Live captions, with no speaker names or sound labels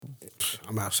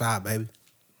I'm outside, baby.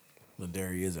 But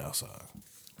there he is outside.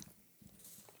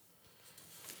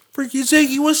 Freaky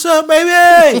Ziggy, what's up,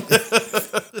 baby?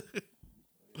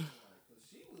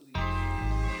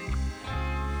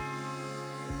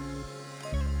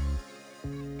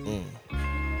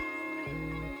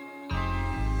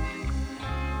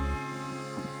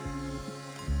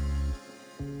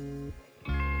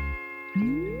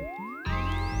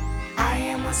 I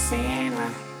am a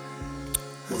sinner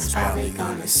who's probably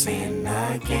gonna sin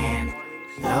again.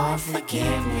 Lord,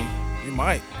 forgive me. You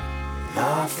might.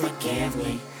 Lord, forgive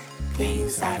me.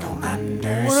 Things I don't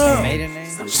understand. Maiden name?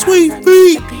 Sometimes Sweet I need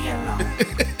feet. to be alone.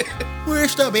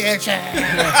 Where's the bitch?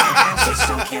 Bitch,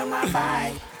 don't kill my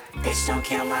vibe. Bitch, don't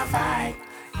kill my vibe.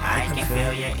 I can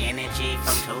feel your energy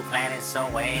from 2 planets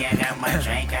away. I got my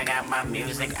drink, I got my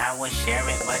music, I will share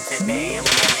it. But today I'm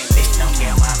yelling, bitch, don't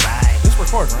kill my vibe. This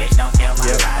recording, right? Bitch, don't kill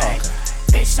my vibe.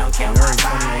 Bitch, don't kill my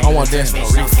vibe. I want dance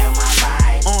Bitch, don't kill my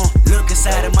vibe. Look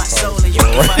inside of my soul and you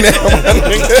can my soul.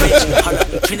 Hold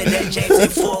up, Trinidad James in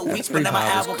 4 weeks, but now my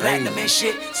album platinum and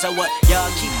shit. So what? Y'all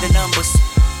keep the numbers.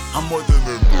 I'm more than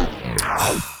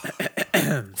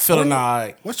that. Feeling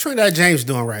alright. What's Trinidad James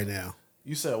doing right now?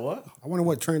 You said what? I wonder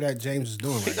what Trinidad James is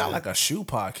doing He right got now. like a shoe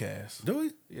podcast. Do he?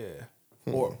 Yeah.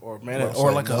 Or man, Well, or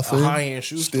say like a nothing. high end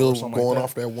shoe Still store or something going like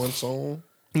off that one song.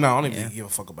 that. No, I don't even give a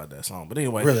fuck about that song. But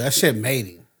anyway, Really, that shit made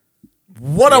him.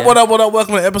 what up?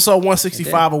 Welcome to episode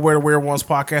 165 of Where the Weird Ones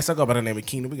podcast. I go by the name of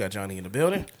Keenan. We got Johnny in the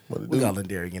building. We got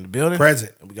Lindari in the building.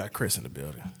 Present. And we got Chris in the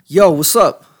building. Yo, what's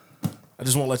up? I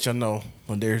just want to let y'all know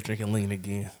Lindari's drinking lean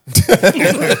again.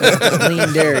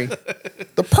 Lean dairy.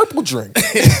 The purple drink.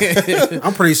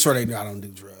 I'm pretty sure they know I don't do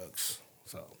drugs,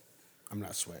 so I'm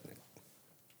not sweating it.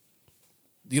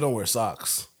 You don't wear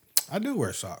socks. I do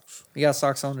wear socks. You got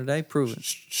socks on today? Prove it.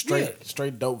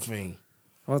 Straight dope fiend.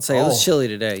 I would say it was chilly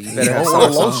today. You better have Don't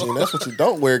wear socks on. lotion. That's what you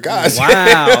don't wear, guys.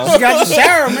 Wow. You got your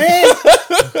shower, man.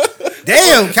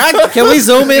 Damn, Can we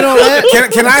zoom in on that?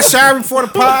 can I shower before the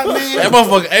pod, man? That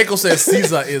motherfucker ankle says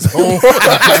Caesar is home.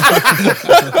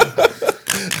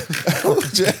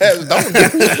 Don't do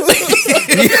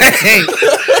Hey,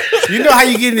 you know how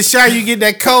you get in the shower, you get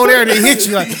that cold air and it hits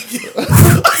you like,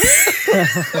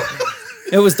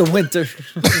 It was the winter.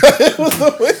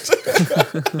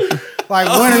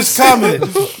 like winter's coming.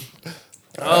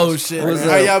 Oh shit! was How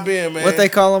that? y'all been, man? What they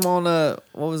call them on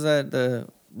what was that? The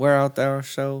Wear Out There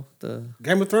show? The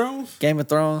Game of Thrones? Game of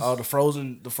Thrones? Oh, the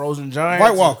frozen giants.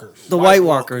 White Walkers. the White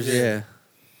Walkers, yeah.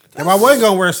 And I was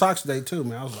going to wear socks today, too,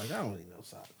 man. I was like, I don't need no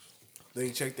socks. They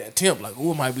check that temp like,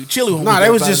 ooh, it might be chilly. When Nah, we they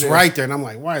get was out just there. right there. And I'm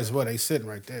like, why is what? They sitting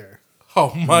right there.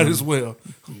 Oh, might as well.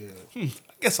 Yeah. I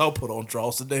guess I'll put on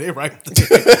draws today. They right there.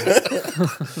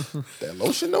 that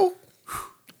lotion, though.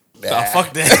 Nah,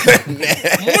 fuck that.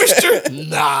 Moisture?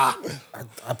 Nah.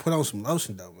 I put on some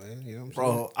lotion, though, man. You know what I'm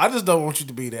saying? Bro, I just don't want you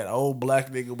to be that old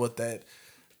black nigga with that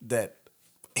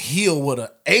heel with an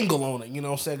angle on it. You know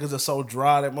what I'm saying? Because it's so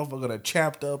dry, that motherfucker done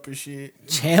chapped up and shit.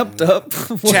 Champed up?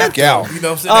 Chapped Gout. up. You know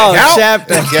what I'm saying? Oh, That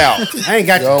chapped up. Gout. I ain't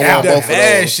got Y'all the gout. want both of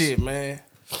bad those. shit, man.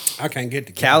 I can't get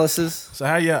the gout. Calluses? So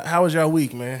how was y'all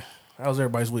week, man? How was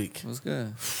everybody's week? It was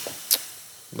good.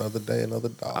 Another day, another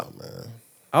dollar, man.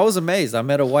 I was amazed. I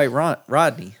met a white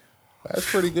Rodney. That's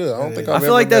pretty good. I don't think I I've feel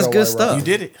ever like that's met a good white stuff. rock. You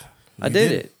did it. I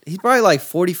did it. He's probably like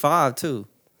 45 too.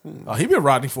 Oh, he been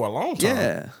riding for a long time.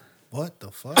 Yeah. What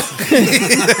the fuck?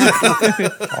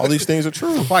 All these things are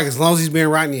true. Like, as long as he's been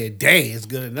riding a day, it's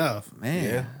good enough. Man.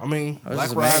 Yeah. I mean, I was black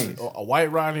just riding, amazed. a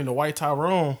white riding, and a white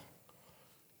Tyrone.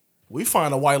 We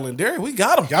find a white Lindari, we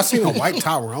got him. Y'all seen a white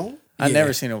Tyrone? I Yeah.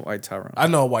 never seen a white Tyrone. I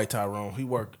know a white Tyrone. He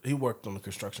worked on the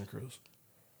construction crews.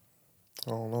 I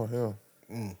don't know him.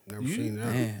 Never seen that.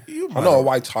 Man. I know a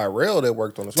white Tyrell that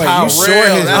worked on the Wait, Tyrell. you sure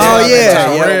his Oh, yeah.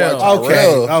 Tyrell.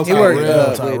 Okay. He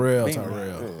worked Tyrell.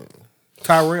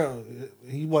 Tyrell,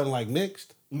 he wasn't like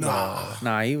mixed.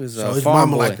 Nah, he was So a his farm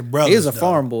mama boy. like the brothers, He was a though.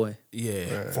 farm boy.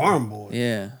 Yeah. Farm boy.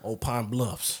 Yeah. Old Pine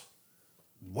Bluffs.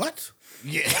 What?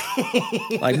 Yeah.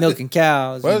 Like milking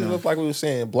cows. Well, You it know. looked like we were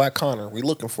saying, Black Connor, we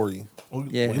looking for you.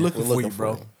 Yeah. We looking We're for looking you,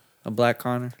 bro. for you. A black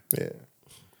Connor. Yeah.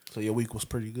 So your week was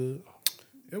pretty good.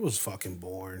 It was fucking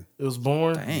boring. It was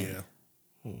boring. Dang. Yeah.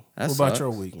 That What about sucks. your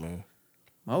week, man?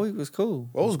 My week was cool.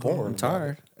 What was boring I'm about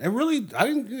tired. It really, I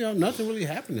didn't, nothing really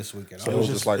happened this week at So all. it was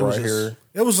just like it was right just- here.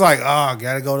 It was like, I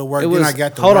gotta go to work. It Then was. I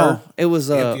got to Hold work. on. It was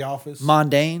At the office.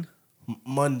 mundane.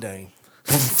 Mundane.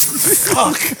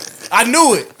 Fuck. I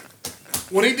knew it.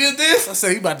 When he did this, I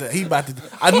said he about to.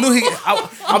 I knew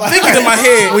I'm thinking in my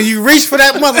head. When you reach for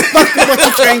that motherfucker, but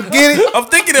you can't get it. I'm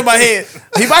thinking in my head,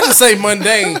 he about to say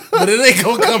mundane, but it ain't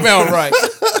gonna come out right.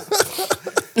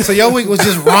 So your week was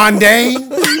just rondane.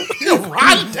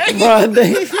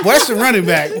 Rodney. Western running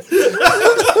back.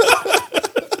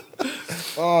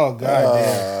 Oh,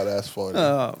 goddamn. That's funny.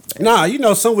 Nah, you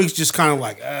know, some weeks just kind of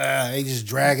like, they just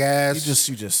drag ass.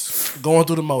 You just going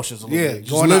through the motions a little bit.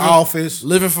 Just going to the office.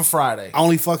 Living for Friday.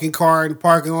 Only fucking car in the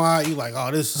parking lot. You like,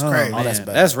 oh, this is crazy. Oh, that's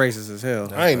bad. That's racist as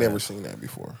hell. I ain't never seen that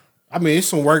before. I mean, it's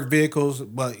some work vehicles,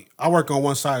 but I work on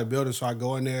one side of the building, so I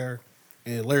go in there,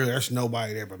 and literally there's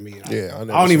nobody there but me. I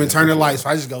don't even turn the lights. So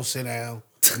I just go sit down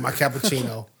with my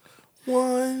cappuccino.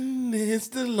 One is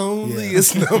the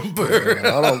loneliest number.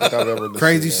 Yeah, I don't think I've ever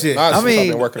Crazy seen shit. That. Not I since mean- I've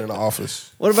been working in the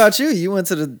office. What about you? You went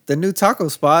to the new taco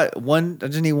spot. I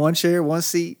just need one chair, one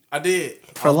seat I did.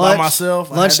 for I was lunch. by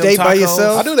myself. I Lunch had them date by tacos.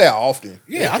 yourself? I do that often.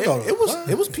 Yeah, I thought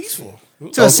It was peaceful. To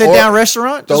a Those sit down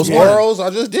restaurant. Those Just one. Oros,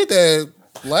 I just did that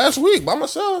last week by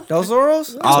myself. Those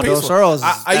Oros? Oh, those peaceful. Oros.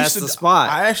 I That's used to the spot.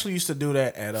 I actually used to do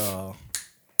that at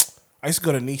I used to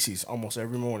go to Niecy's almost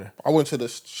every morning. I went to the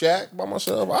shack by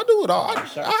myself. I do it all.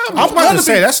 I'm about to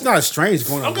say that's not strange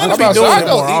going on. I'm gonna I'm be about to doing say, I it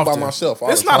go more eat by often. myself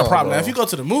all It's the not a time, problem. bro. Now, if you go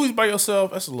to the movies by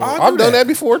yourself, that's a little. I've done that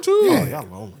before too. Oh, y'all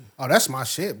lonely. Oh, that's my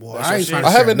shit, boy. That's I your ain't shit. trying to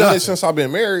I haven't share done nothing. it since I've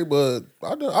been married, but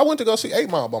I went to go see 8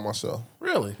 Mile by myself.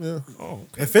 Really? Yeah. Oh,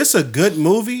 If it's a good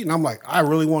movie and I'm like, I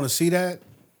really want to see that,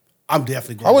 I'm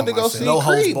definitely going. I went by to go myself. see No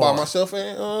holds Creed by barred. myself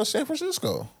in San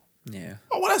Francisco. Yeah,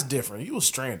 oh, well, that's different. You was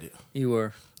stranded. you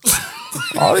were.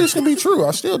 All this can be true.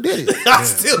 I still did it. I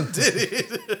still did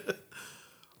it.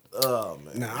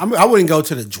 Nah, I wouldn't go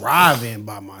to the drive-in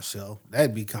by myself.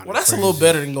 That'd be kind of Well, that's a little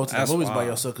better than go to That's the movies by wild.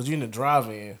 yourself because you're in the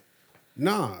drive-in.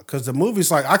 Nah, because the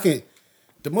movies like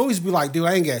the movies be like, dude,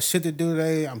 I ain't got shit to do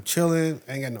today. I'm chilling.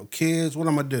 I ain't got no kids. What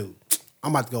I'm gonna do?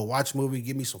 I'm about to go watch a movie.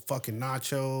 Give me some fucking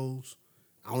nachos.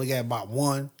 I only got about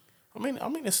one. I mean,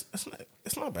 it's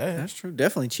not bad. That's true.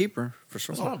 Definitely cheaper for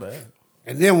sure. It's not bad.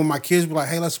 And then when my kids be like,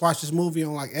 hey, let's watch this movie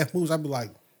on like F movies, I'd be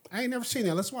like, I ain't never seen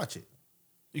that. Let's watch it.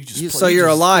 You just So you're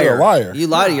a liar. you're a liar. You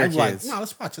lie to your I'd be like, kids. no,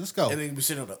 let's watch it. Let's go. And then you be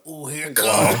sitting there like, oh, here it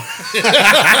comes.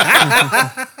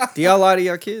 Do y'all lie to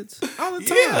your kids? All the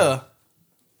time. Yeah.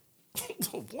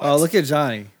 Oh, look at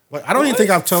Johnny. But I don't even think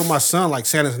I've told my son like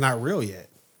Santa's not real yet.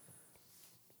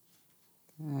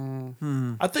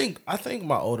 I think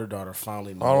my older daughter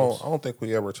finally I knows. don't think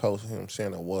we ever told him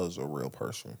Santa was a real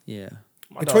person. Yeah.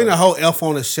 My Between daughter- the whole elf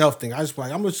on the shelf thing, I just be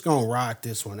like, I'm just gonna ride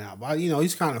this one out. But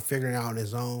he's kind of figuring it out on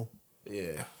his own.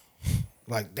 Yeah.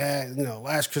 Like Dad,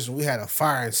 last Christmas we had a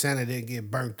fire and Santa didn't get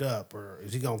burnt up, or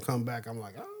is he gonna come back? I'm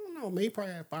like, I don't know, man, he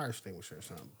probably had a fire extinguisher or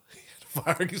something.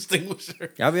 Fire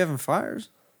extinguisher. Y'all be having fires?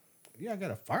 Yeah, I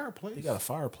got a fireplace. You got a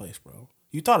fireplace, bro.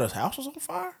 You thought his house was on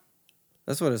fire?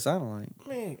 That's what it sounded like. I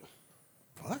mean,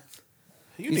 What?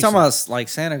 You talking about like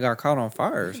Santa got caught on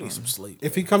fire or You need something? some sleep.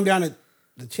 If he come down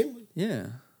the chimney? Yeah.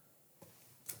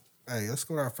 Hey, let's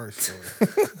go to our first story.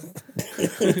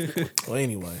 Well,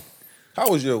 anyway, How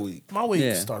was your week? my week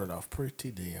Yeah. started off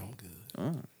pretty damn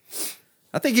good.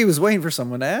 I think he was waiting for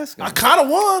someone to ask him. I kind of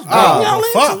was. Bro. Oh, Y'all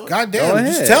into fuck. it. God Go damn.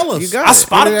 Just ahead. tell us. You got I it.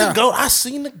 spotted Put it the out. goat. I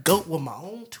seen the goat with my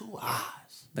own 2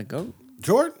 eyes. The goat?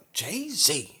 Jordan?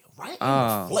 Jay-Z, right in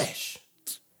Oh. the flesh.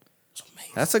 It's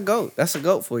amazing. That's a goat. That's a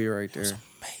goat for you right there. Amazing.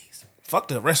 Fuck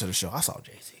the rest of the show. I saw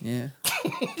Jay-Z. Yeah.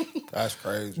 That's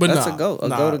crazy. But That's a goat. A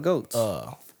goat of goats.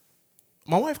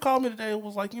 My wife called me today and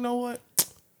was like, you know what?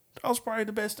 That was probably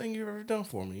the best thing you've ever done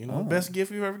for me. Best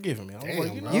gift you've ever given me. I was Damn,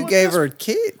 like, you know You what? gave That's her a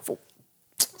kid?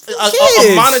 a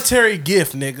kids. monetary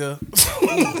gift, nigga.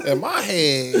 In my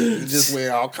head, you just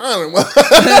went all kind of.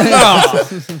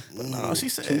 No, she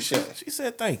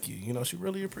said thank you. She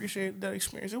really appreciated that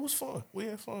experience. It was fun. We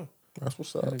had fun. That's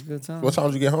what's up. Had a good time. What time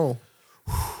did you get home?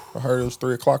 I heard it was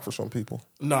 3:00 for some people.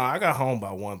 No, I got home by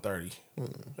 1:30.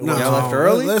 No, Y'all left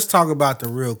early? Let's talk about the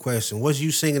real question. Was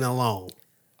you singing along?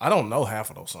 I don't know half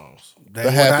of those songs. That The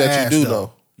what half I that asked, you do though.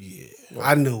 know. Yeah.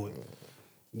 I knew it.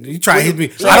 You try to hit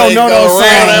me. I don't know those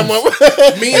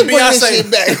songs. Me and Beyonce. Me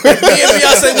and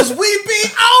Beyonce was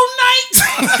weeping all night.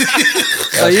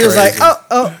 So you was like,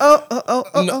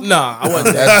 oh. Nah, I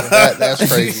wasn't. That's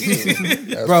crazy.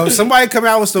 That's Bro, somebody come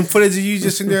out with some footage of you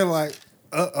just in there like,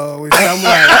 uh-oh. And I'm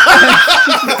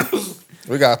like,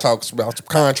 we gotta talk about some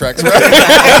contracts. Right?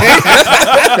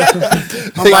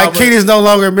 I'm like, Keita's no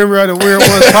longer a member of the Weird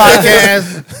Ones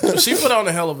podcast. She put on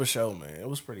a hell of a show, man. It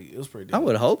was pretty I damn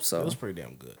would hope It so. was pretty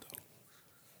damn good,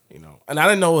 though. And I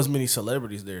didn't know as many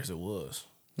celebrities there as it was.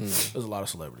 There's a lot of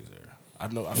celebrities there. I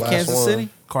know. Kansas one. City?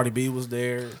 Cardi B was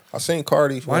there. I seen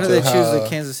Cardi. Why went did they to, choose the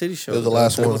Kansas City show? It was the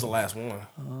last It one. was the last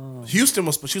one. Houston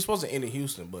was, but she was supposed to end in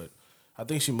Houston, but I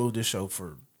think she moved this show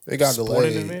for It got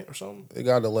sporting delayed. event or something. It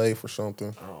got delayed for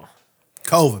something.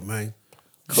 COVID, man.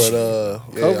 But I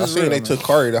COVID's seen real, they man. took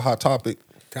Cardi to Hot Topic.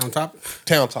 Town Topic?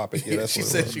 Town Topic. Yeah, that's She what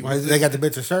said it was. she Why, was. they got the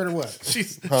bitch a shirt or what? She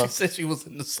said she was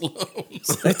in the slums.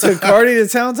 They took Cardi to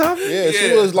Town Top? Yeah,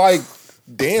 she was like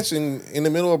dancing in the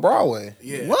middle of Broadway.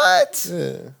 Yeah. What?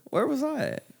 Yeah. Where was I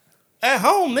at? At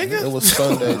home, nigga. It was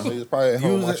Sunday, so he was probably at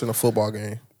home watching a football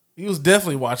game. He was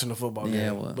definitely watching the football game.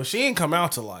 Yeah, well. But she didn't come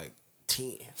out till like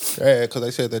 10. Yeah, because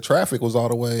they said the traffic was all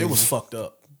the way. It was fucked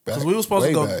up. Because Back- we were supposed to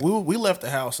way go. back. We left the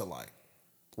house at like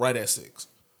right at 6.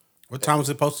 What time was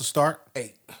it supposed to start?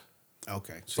 8.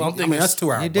 Okay. So I'm I thinking mean, that's 2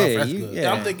 hours. You buffer. did. That's You- good.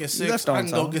 yeah. I'm thinking You 6. left I on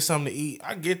can go time. get something to eat.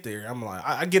 I get there. I'm like,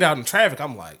 I get out in traffic.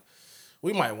 I'm like,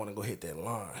 we might want to go hit that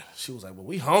line. She was like, well,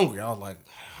 we hungry. I was like,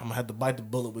 I'm gonna have to bite the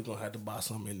bullet. We're gonna have to buy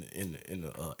something in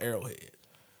the Arrowhead.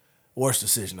 Worst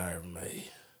decision I ever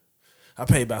made. I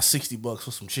paid about $60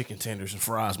 for some chicken tenders and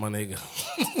fries, my nigga.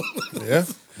 Yeah.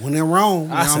 When in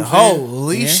Rome, I you said, know what I'm saying?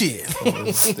 holy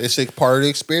shit. This shit part of the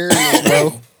experience,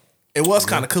 bro. It was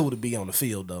kind of cool to be on the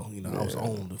field, though. You know, I was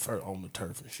on the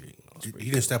turf and shit. You know, it was You pretty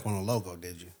didn't step on the logo,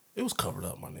 did you? It was covered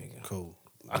up, my nigga. Cool.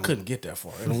 I couldn't get that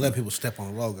far. Don't let people step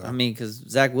on the logo. I mean, because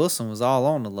Zach Wilson was all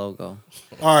on the logo.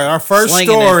 All right, our first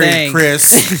Slinging that story, thing.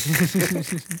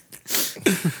 Chris.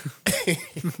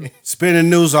 It's been in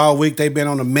the news all week. They've been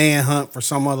on a manhunt for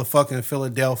some motherfucker in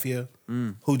Philadelphia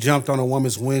who jumped on a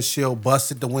woman's windshield,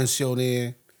 busted the windshield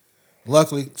in.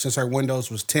 Luckily, since her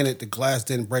windows was tinted, the glass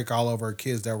didn't break all over her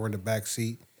kids that were in the back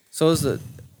seat. So is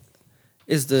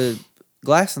the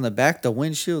glass in the back the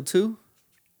windshield too?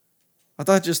 I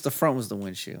thought just the front was the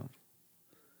windshield.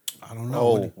 I don't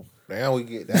know. Oh, now we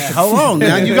get that. Hold on,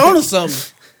 now you going to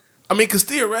something. I mean, because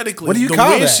theoretically, What do you the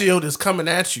call that? windshield is coming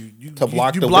at you. You To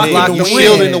block you the block wind. the The wind.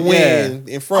 shield in the wind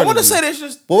in front I want to of you. say that's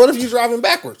just But what if you're driving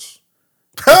backwards?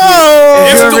 Oh,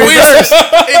 it's the windshield.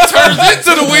 It turns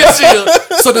into the windshield.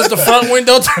 So does the front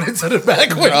window turn into the back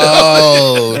window?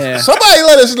 Oh, Yeah. somebody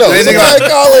let us know. Somebody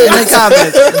call In in. the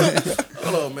comments.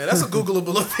 Hold on, man. That's a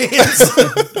Googleable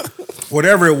offense.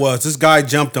 whatever it was, this guy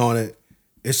jumped on it.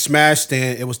 It smashed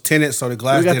in. It was tinted, so the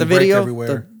glass We got didn't the break video.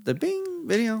 everywhere. The bing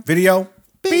video. Video,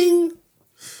 bing.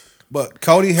 But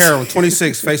Cody Harold,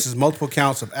 26, faces multiple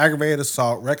counts of aggravated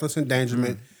assault, reckless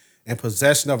endangerment, and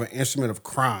possession of an instrument of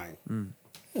crime.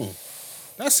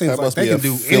 That seems That like must they be can a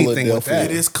do anything with Philadelphia.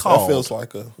 that. It is That called feels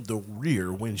like a. the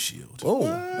rear windshield. Oh,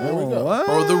 there we go. What?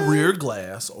 Or the rear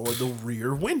glass or the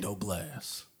rear window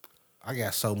glass. I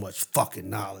got so much fucking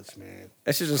knowledge, man.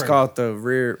 That should just call it the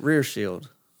rear shield.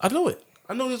 I knew it.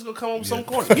 I knew this was going to come up with some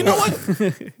corny. You know what?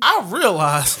 I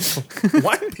realized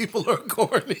white people are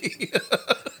corny.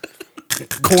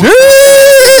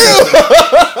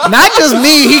 Not just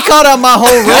me. He called out my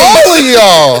whole race. All of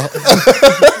y'all.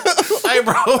 Hey,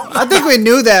 bro. I think we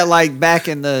knew that like back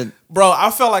in the. Bro, I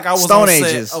felt like I was Stone on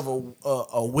Ages. set of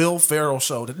a Will Ferrell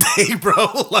show today, bro.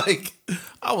 Like,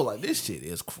 I was like, this shit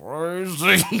is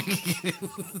crazy.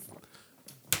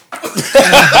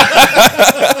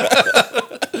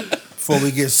 Before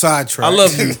we get sidetracked. I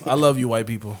love you. I love you, white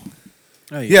people.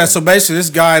 Yeah, so basically, this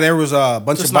guy, there was a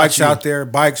bunch Just of bikes not you. out there,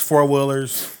 bikes,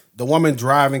 four-wheelers. The woman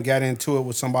driving got into it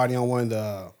with somebody on one of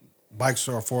the bikes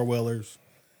or four-wheelers.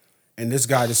 And this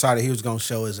guy decided he was going to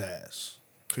show his ass,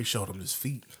 He showed him his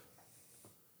feet.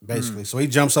 basically. So he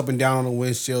jumps up and down on the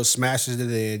windshield, smashes it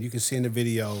in. You can see in the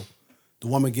video, the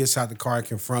woman gets out the car and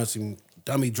confronts him.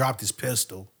 Dummy dropped his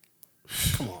pistol.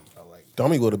 Come on, bro. Like,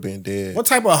 Dummy would have been dead. what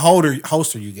type of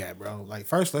holster you got, bro? Like,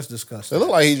 first, let's discuss It that.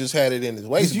 looked like he just had it in his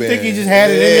waistband. you think he just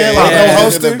had it in there like no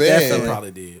holster? He Definitely.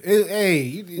 probably did.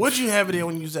 Hey, What'd you have it in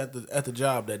when you was at the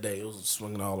job that day? It was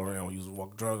swinging all around when you was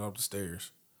walking, jogging up the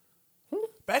stairs.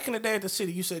 Back in the day at the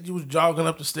city, you said you was jogging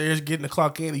up the stairs, getting the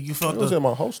clock in, and you felt It was in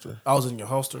my holster. I was in your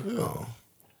holster. Oh.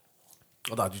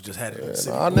 I thought you just had it in the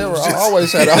city. I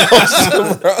always had a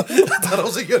holster, bro. I thought it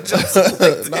was in your job.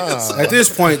 Nah. at this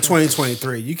point,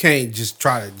 2023, you can't just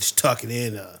try to just tuck it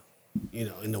in,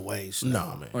 in the waist.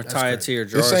 Nah, man. Or That's tie it crazy. to your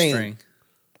This drawer ain't- string.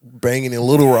 Banging in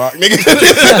Little Rock, nigga.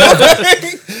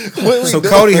 What we So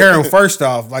doing? Cody Harold, first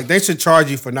off, like they should charge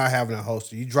you for not having a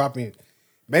holster. You dropping,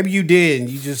 maybe you did, and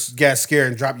you just got scared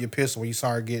and dropped your pistol when you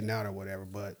saw her getting out or whatever.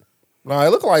 But Nah, it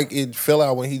looked like it fell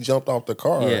out when he jumped off the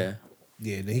car. Yeah.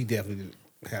 yeah, then he definitely didn't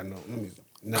have no.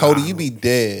 Nah. Cody, you be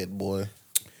dead, boy.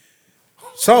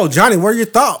 So Johnny, what are your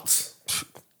thoughts?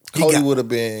 Cody would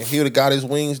have got his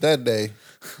wings that day.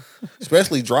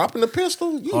 Especially dropping the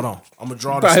pistol. You- Hold on. I'm gonna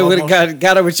draw the Probably slow would have motion.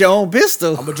 got it with your own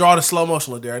pistol. I'm gonna draw the slow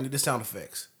motion look there. I need the sound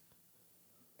effects.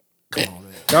 Come on,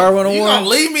 man. Darwin You gonna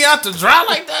leave me out to dry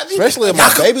like that? Especially if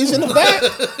my baby's in the back.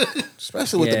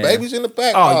 Especially with the Yeah. babies in the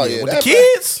back. Oh, yeah. With the that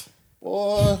kids?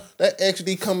 Boy, that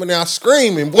XD coming out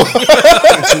screaming, boy.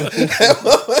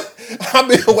 I've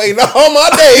been waiting all my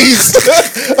days.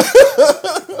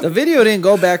 The video didn't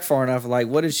go back far enough. Like,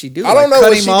 what did she do? I don't know cut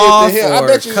what him she did off to him. I or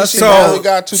bet you cuss she him probably out?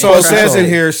 got too So it says in personal.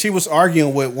 here she was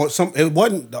arguing with it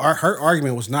wasn't her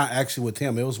argument was not actually with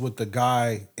him. It was with the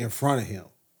guy in front of him.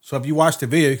 So if you watch the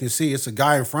video, you can see it's a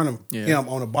guy in front of him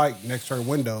on a bike next to her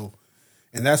window,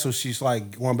 and that's what she's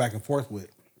like going back and forth with.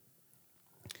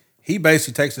 He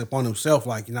basically takes it upon himself,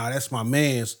 like, that's my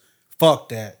man's. Fuck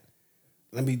that.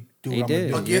 Let me do what I'm gonna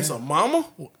do. Against a mama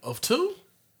of 2?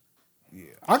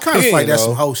 I kind of feel like that's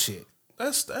some hoe shit.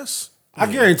 That's. I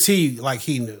guarantee you, like,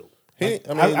 he knew. I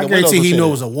the guarantee he windows knew are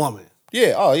it was a woman.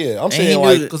 Yeah, I'm And he saying knew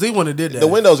like Because he wouldn't have did that. the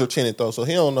windows are tinted though, so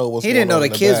he don't know what's He going didn't know on the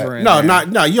in kids back. were in No, there.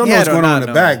 you don't He know had what's to going on not in the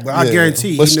know. back, but I Yeah.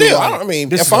 guarantee. But he knew, still, like, I mean,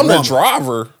 this if is a I'm the woman.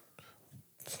 driver,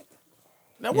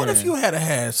 Now, what if you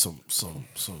had some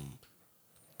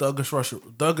thuggish,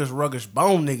 ruggish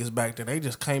bone niggas back there? They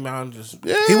just came out and just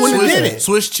He wouldn't have did it.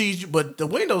 Swiss cheese, but the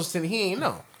windows tinted. He ain't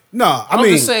know. No, I I'm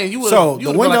mean, just saying you would. so you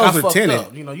the would've been windows like, I are fucked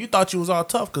tinted, up. You thought you was all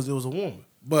tough because it was a woman.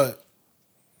 but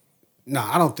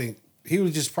I don't think he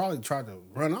was just probably tried to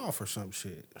run off or some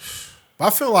shit. But I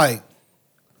feel like,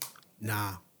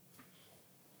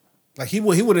 like he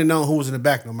would have known who was in the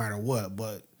back no matter what.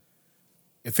 But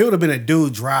if it would have been a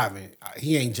dude driving,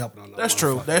 he ain't jumping on. That's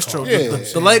true. motherfucking That's car. true. Yeah.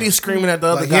 The lady screaming at the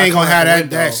other Like, guy. he ain't gonna coming out have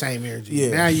the that window. same energy.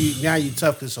 Yeah. Now you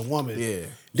tough as a woman. Yeah.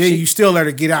 Then you still let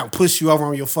her get out and push you over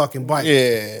on your fucking bike.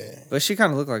 yeah, But she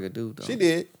kind of looked like a dude, though. she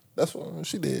did. That's what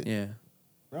she did. Yeah.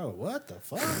 Bro, what the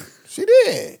fuck? She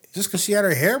did. Just because she had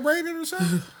her hair braided or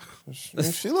something?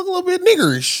 She looked a little bit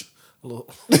niggerish. Look.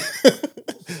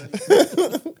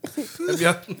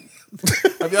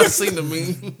 have y'all seen the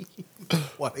meme?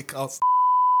 What they call?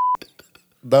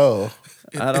 No.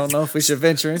 I don't know if we should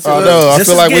venture into Oh it. no, I This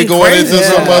feel is like we're getting going crazy. into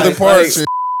some Yeah, other like- parts.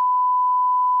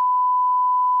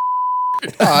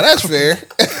 Oh, that's fair.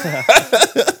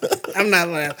 I'm not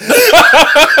laughing.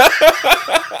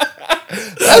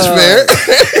 That's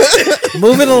fair.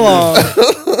 Moving along.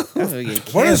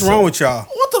 What is wrong with y'all?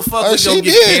 What the fuck? We She gonna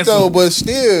get did canceled? though, but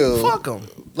still, Fuck them.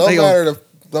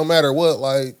 no matter what,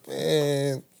 like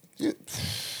man,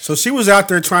 So she was out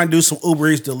there trying to do some Uber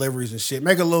Eats deliveries and shit.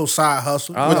 Make a little side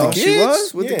hustle. Oh, With the she kids?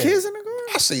 was? With Yeah. the kids in the car?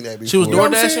 I see that before. She was You know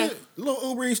doing what I'm that saying? shit. Little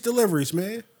Uber Eats deliveries,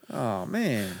 man. Oh,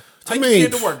 man. Take your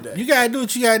kid to work day. You gotta do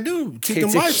what you gotta do. Keep Take them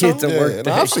your lights kid on. to Yeah, work and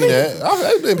day. I've seen that.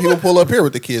 I've been people pull up here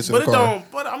with the kids in But the it car.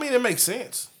 don't. But I mean, it makes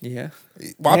sense. Yeah.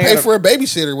 Why They pay gotta- for a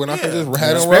babysitter when I can Yeah. just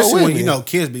have them roll Especially with when me?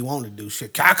 kids be wanting to do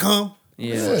shit. Can I come?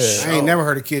 Yeah. I ain't never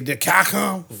heard a kid that can I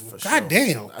come? God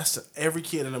damn. That's every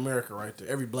kid in America right there.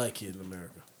 Every black kid in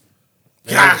America.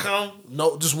 Can I come?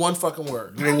 No, just one fucking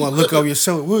word. You didn't want to look over your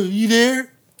shoulder. Well, you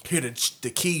there? Hear the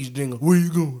keys jingle. Where you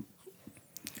going?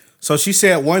 So she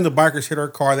said one of the bikers hit her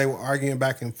car. They were arguing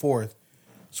back and forth.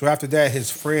 So after that, his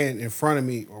friend in front of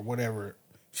me or whatever,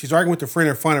 she's arguing with the friend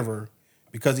in front of her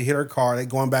because he hit her car. They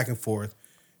going back and forth.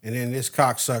 And then this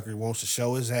cocksucker wants to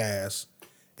show his ass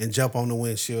and jump on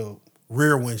the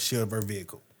rear windshield of her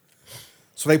vehicle.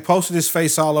 So they posted his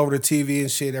face all over the TV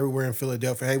and shit everywhere in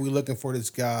Philadelphia. Hey, we looking for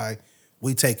this guy.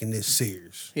 We taking this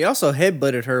serious. He also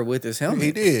headbutted her with his helmet.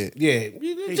 He did. Yeah,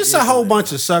 just a whole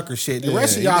bunch of sucker shit. The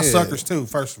rest of he y'all did. suckers too,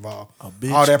 first of all.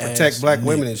 bitch All that protect ass black nigga.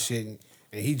 women and shit. And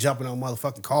he jumping on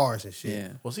motherfucking cars and shit. Yeah.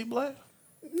 Was he black?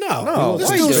 No, this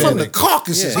white dude's dude. from the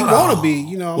Caucasus. He Yeah. want to be,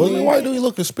 you know. Wasn't I the mean, white dude? He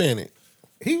looked Hispanic.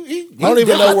 he I don't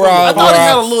even know where I thought he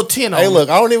had a little tin on. Hey, him. look,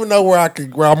 I don't even know where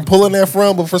I'm pulling that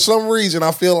from, but for some reason,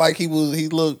 I feel like he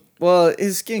looked. Well,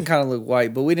 his skin kind of looked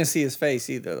white, but we didn't see his face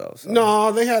either, though. So.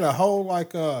 No, they had a whole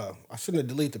like. I shouldn't have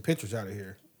deleted the pictures out of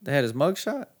here. They had his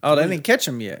mugshot? Oh, they didn't catch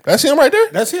him yet. That's him right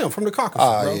there. That's him from the Caucasus,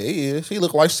 Ah, bro. yeah, he is. He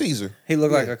looked like Caesar. He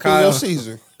looked like a Julio Kyle.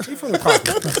 Caesar. He from the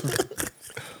Caucasus.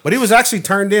 But he was actually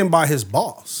turned in by his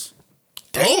boss.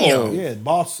 Damn. Yeah,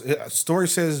 boss. Story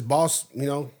says his boss,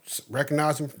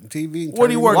 recognized him from TV. And Where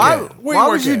do you work Why, at? Where why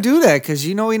you would work you at? do that? Because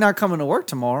you know he's not coming to work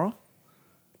tomorrow.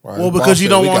 Right, Well, his boss because you said,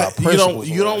 don't "We want got principles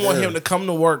you don't around want here." him to come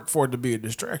to work for it to be a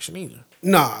distraction either.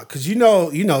 Nah, because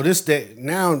this day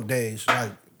nowadays,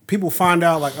 like people find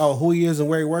out like, oh, who he is and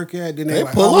where he work at, then They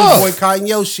like, pull oh, up. we boycotting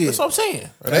your shit. That's what I'm saying.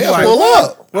 They like, pull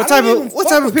up. What I type don't of even what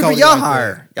fuck type of with people Cody y'all like that.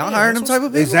 hire? Y'all hiring them that's type of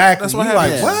people? Exactly. That's what You like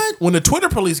happens. what? When the Twitter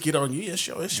police get on you, it's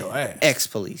your ass.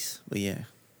 Ex-police, but yeah.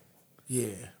 Yeah.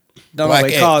 Don't Black know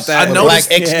they call it X. that. I When Black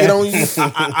noticed- X yeah. get on you.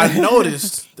 I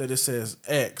noticed that it says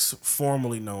X,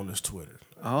 formerly known as Twitter.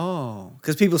 Oh,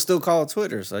 because people still call it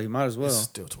Twitter, so you might as well. It's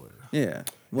still Twitter. Yeah.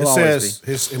 It Will always says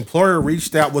his employer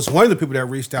was one of the people that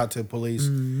reached out to the police,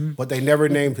 but they never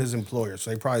named his employer.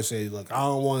 So they probably said, look, I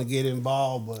don't want to get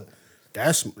involved, but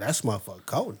that's motherfucker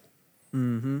Cody.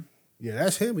 Mm-hmm. Yeah,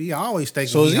 that's him. He always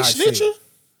thinking So is he hot shit. snitching?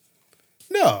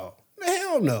 No.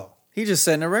 Hell no. He just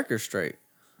setting the record straight.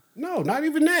 No, not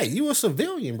even that. You a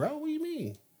civilian, bro. What do you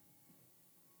mean?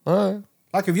 All right.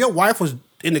 Like if your wife was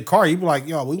in the car, you'd be like,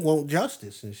 yo, we want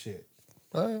justice and shit.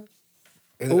 All right.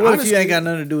 And But what if honestly, you ain't got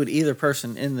nothing to do with either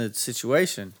person in the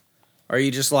situation? Are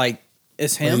you just like,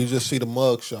 it's him? You just see the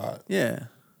mug shot. Yeah.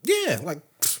 Yeah, like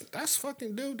that's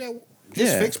fucking dude that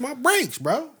just Yeah. fixed my brakes,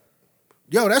 bro.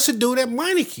 Yo, that's a dude at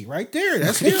Meineke right there.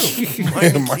 That's him.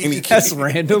 That's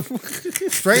random.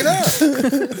 Straight up.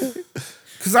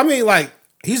 Because I mean, like,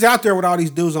 he's out there with all these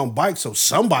dudes on bikes, so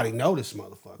somebody know this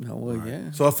motherfucker. No, well,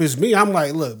 yeah. So if it's me, I'm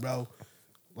like, look, bro,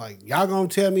 like y'all gonna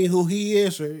tell me who he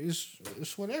is, or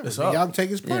it's whatever. It's Y'all up. can take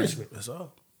his punishment. That's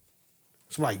all.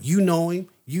 It's like you know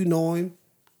him.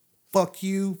 Fuck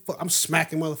you. I'm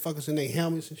smacking motherfuckers in their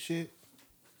helmets and shit.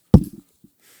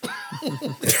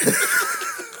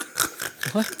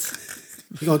 What?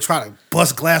 You gonna try to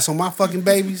bust glass on my fucking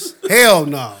babies? Hell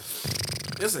no.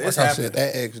 It's Like I happening. said,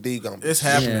 that XD gonna be It's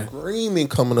happening. screaming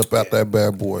coming up out that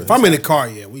bad boy. If I'm in the car,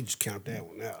 yeah, we just count that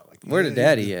one out. Like, Where the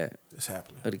daddy at? It's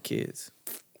happening. Of the kids.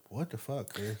 What the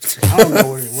fuck, man? I don't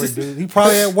know where dude. He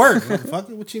probably at work.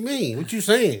 Motherfucker, what you mean? What you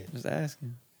saying? Just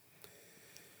asking.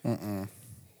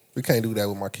 We can't do that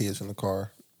with my kids in the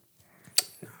car.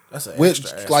 That's an Which,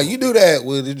 extra. like, you do that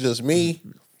with it just me,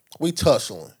 we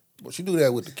tussling. But you do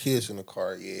that with the kids in the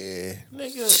car, yeah.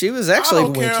 Nigga, She was I actually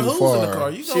don't care too who's in far. the car.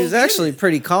 You She was actually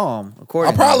pretty calm. I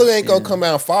According probably to ain't gonna come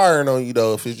out firing on you,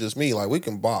 though, if it's just me. Like, we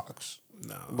can box.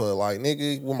 No. But, like,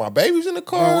 nigga, when my baby's in the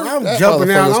car, I'm that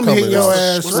jumping out, motherfucker's I'm hitting coming your out.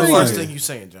 ass. What's the Right. first thing you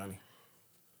saying, Johnny?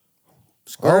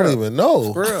 I don't even know.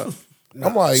 Square up.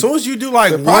 I'm like, As soon as you do like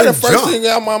probably one the first jump, thing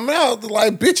out my mouth,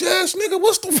 like, bitch ass nigga,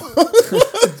 what's the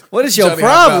fuck? What is your Johnny, how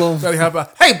about- problem? Johnny, how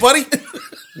about? Hey, buddy.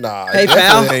 Nah, Hey, it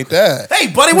definitely pal. ain't that. Hey,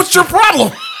 buddy, what's your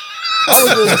problem? I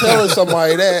was just telling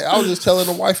somebody that. I was just telling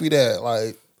the wifey that,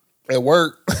 like, at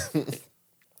work,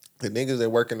 the niggas that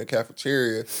work in the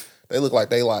cafeteria, they look like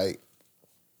they like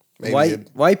maybe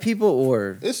White people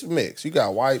or it's mixed. You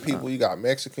got white people, you got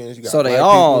Mexicans, you got So they black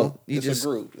all- people. you It's just- a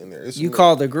group in there. It's you a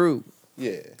call the group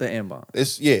yeah. the M-bomb.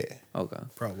 It's yeah. Okay.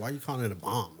 bro, why you calling it a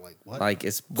bomb? Like what? Like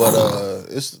it's But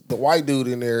it's the white dude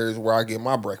in there is where I get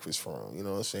my breakfast from. You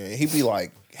know what I'm saying? He be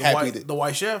like happy The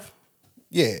white chef?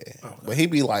 yeah. But he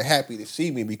be like happy to see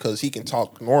me because he can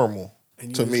talk normal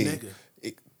And to you me. his nigga.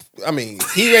 I mean,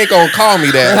 he ain't gonna call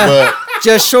me that,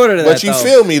 just shorter than but that. you though.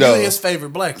 feel me You though. his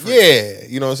favorite black friend. Yeah,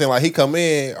 you know what I'm saying? Like, he come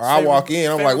in, or I walk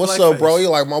in, I'm like, what's favorite up, bro? blackface. He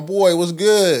like, my boy, what's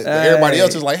good? But Hey. everybody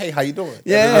else is like, hey, how you doing?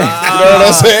 Yeah. You know what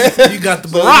I'm saying? You got the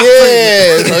So, Barack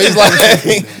yeah, so he's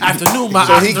like, afternoon, my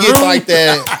so he afternoon. gets like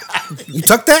that. you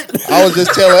tuck that? I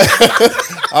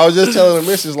was just telling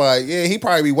the missus, like, yeah, he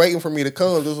probably be waiting for me to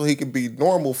come just so he could be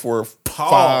normal for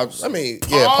Pause. 5. I mean,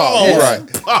 yeah, pause. You're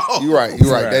right. Pause. You're right.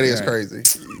 You're right. Right, That is right. crazy.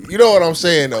 You know what I'm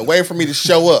saying, though? Waiting for me to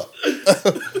show up.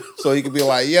 So he could be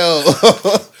like, yo.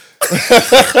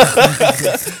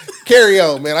 Carry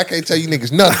on, man. I can't tell you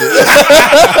niggas nothing.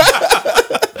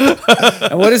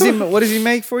 And what does he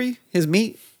make for you? His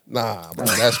meat? Nah, bro,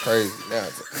 that's crazy. Nah,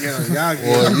 Y'all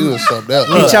boy, you was something else.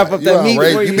 He chop up You that meat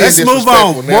outrageous. for you. You being Let's move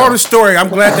disrespectful on. now. More of the story. I'm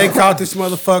glad they caught this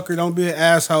motherfucker. Don't be an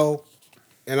asshole.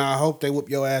 And I hope they whoop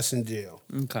your ass in jail.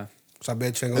 Okay. So I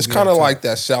bet you ain't gonna It's be kind of on like top.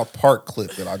 that South Park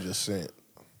clip that I just sent,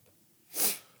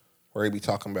 where he be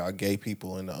talking about gay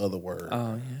people in the other word.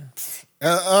 Oh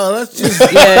yeah. Let's just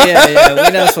Yeah.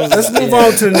 We're not supposed let's move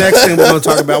on to the next thing we're gonna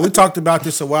talk about. We talked about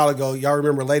this a while ago. Y'all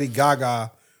remember Lady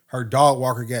Gaga? Her dog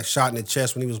walker got shot in the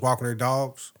chest when he was walking her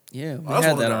dogs. Yeah, we That's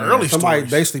had one that of on the early Somebody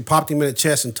stories. basically popped him in the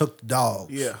chest and took the dogs.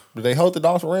 Yeah. Did they hold the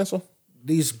dogs for ransom?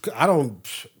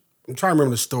 I'm trying to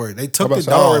remember the story. They took the I dogs.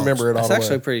 don't remember it all That's the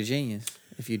actually way. pretty genius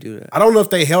if you do that. I don't know if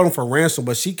they held him for ransom,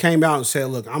 but she came out and said,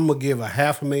 "Look, I'm gonna give a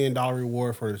 $500,000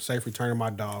 reward for the safe return of my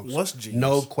dogs. What's genius?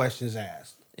 No questions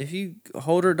asked." If you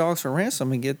hold her dogs for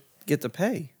ransom and get the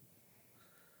pay.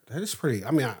 That is pretty.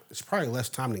 I mean, it's probably less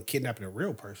time than kidnapping a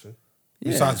real person.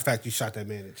 Yeah. Besides the fact you shot that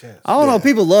man in the chest. I don't know.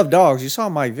 People love dogs. You saw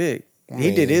Mike Vick. He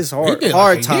did his hard did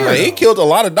hard like a time. year. Hey, he killed a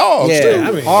lot of dogs Yeah, too. I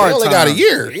mean, he hard only got a time.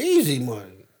 year. Easy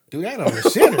money. Do that on the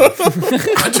center.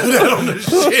 I do that on the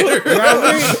shit. You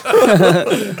know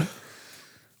what I mean?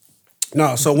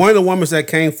 No, so one of the women that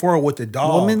came forward with the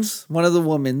dogs. One of the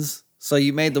womans. So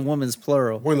you made the woman's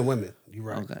plural. One of the women. You're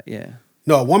right. Okay, yeah.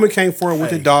 No, a woman came forward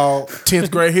with the dog. 10th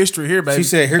grade history here, baby. She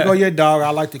said, "Here go your dog. I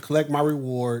like to collect my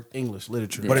reward." English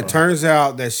literature. But it turns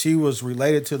out that she was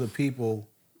related to the people,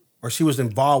 or she was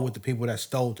involved with the people that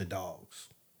stole the dogs.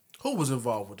 Who was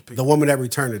involved with the The people? woman that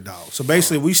returned the dog. So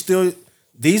basically,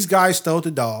 these guys stole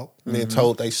the dog. And then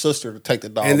told their sister to take the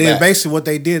dog And then back. basically what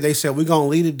they did, they said, we're going to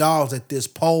leave the dogs at this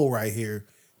pole right here.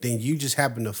 Then you just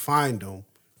happen to find them,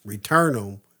 return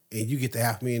them, and you get the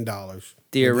 $500,000.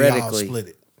 Theoretically. We all split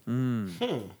it.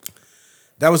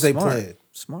 That was their plan.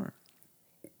 Smart.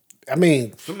 I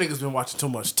mean, Some niggas been watching too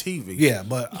much TV. yeah,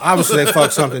 but obviously they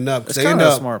fucked something up. It's They kind end of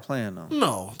a up. smart plan, though.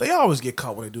 No, they always get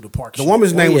caught when they do the park The shit.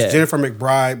 woman's name was yeah. Jennifer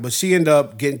McBride, but she ended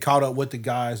up getting caught up with the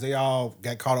guys. They all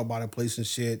got caught up by the police and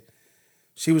shit.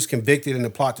 She was convicted in the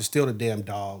plot to steal the damn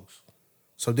dogs.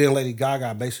 So then Lady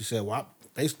Gaga basically said, well,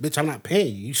 bitch, I'm not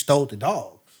paying you. You stole the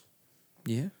dogs.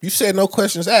 Yeah. You said no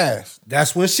questions asked.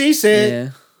 That's what she said.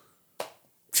 Yeah.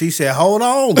 She said, hold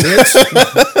on,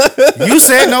 bitch. You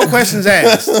said no questions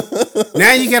asked.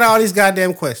 Now you get all these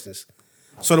goddamn questions.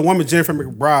 So the woman, Jennifer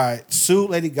McBride, sued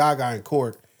Lady Gaga in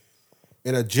court.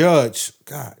 And a judge,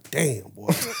 god damn, boy.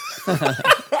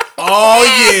 Oh,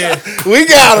 yeah. We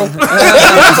got him.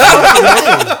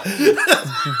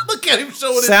 Look at him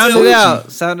showing Sound it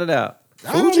out. Sound it out.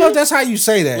 I don't know if that's how you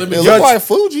say that. It The look judge- like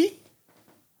Fuji.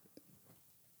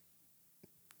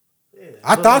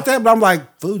 I thought that, but I'm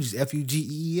like, Fuji's,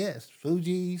 Fugees.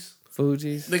 Fuji's.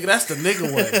 Fuji's. Nigga, that's the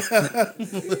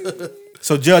nigga way.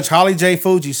 So Judge Holly J.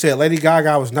 Fuji said Lady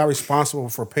Gaga was not responsible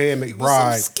for paying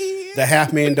McBride the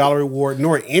 $500,000 reward,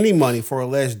 nor any money for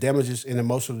alleged damages and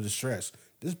emotional distress.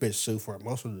 This bitch sued for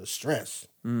emotional distress.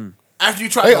 After you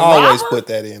try They to always rob her? put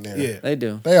that in there. Yeah. They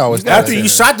do. They always put After that you in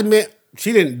shot the man,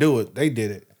 she didn't do it. They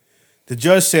did it. The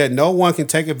judge said no one can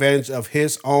take advantage of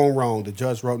his own wrong. The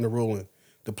judge wrote in the ruling.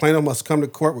 The plaintiff must come to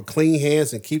court with clean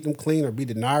hands and keep them clean or be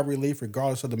denied relief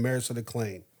regardless of the merits of the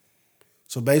claim.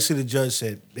 So basically the judge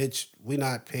said, bitch, we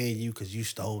not paying you because you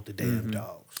stole the damn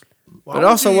dogs. Why But would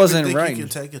also you even wasn't think right. You can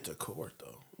take it to court,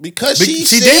 though. Because She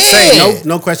she did said say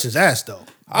no questions asked though.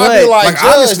 I'd be like, Like, Judge,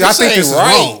 obviously, I this think ain't this is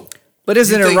right. wrong. But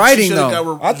is it You in think she writing, shoulda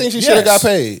though? I think she should have got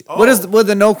paid. What is with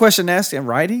the no question asked in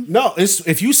writing? No, it's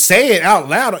if you say it out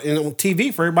loud on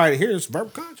TV for everybody to hear, it's a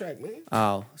verbal contract, man.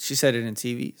 Oh, she said it in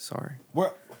TV. Sorry.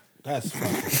 Well, that's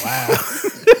fucking wow.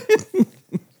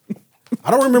 I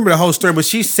don't remember the whole story, but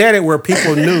she said it where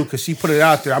people knew because she put it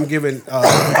out there. I'm giving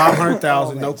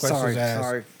 $500,000, no questions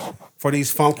asked, for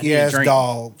these funky ass drink.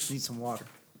 dogs Need some water.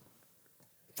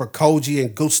 for Koji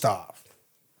and Gustav.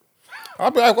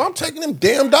 I'll be like, well, I'm taking them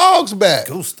damn dogs back.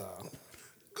 Gustav.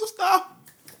 Gustav.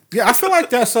 Yeah, I feel like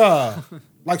that's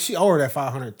like she owed her that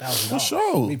 $500,000. For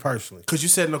sure. Me personally. Because you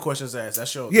said no questions asked.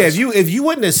 That's your. Yeah, that's, if you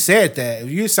wouldn't have said that,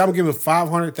 if you said I'm giving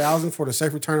 $500,000 for the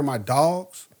safe return of my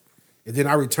dogs, and then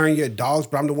I return your dogs,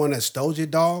 but I'm the one that stole your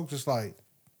dogs, it's like,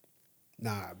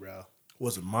 nah, bro.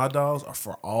 Was it my dogs or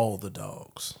for all the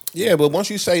dogs? Yeah, but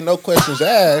once you say no questions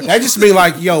asked, That just be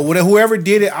like, yo, whoever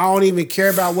did it, I don't even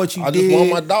care about what you I did. just want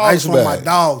my dogs I just want back. my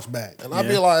dogs back. and I'd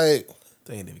be like,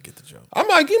 They ain't even get the joke. I'm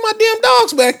like, give my damn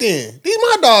dogs back then. These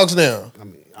my dogs now. I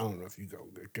mean, I don't know if you go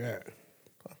get that.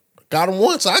 Got them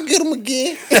once, I get them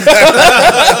again. You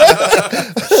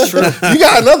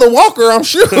got another walker, I'm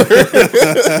sure.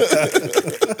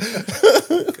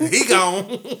 He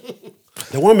gone.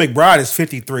 The one McBride is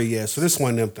 53, yeah. So this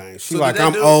one of them things. She's like,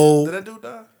 I'm old. Did that dude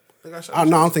die? They got shot?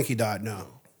 No, I don't think he died. No,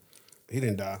 he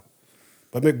didn't die.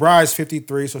 But McBride's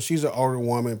 53, so she's an older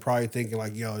woman, probably thinking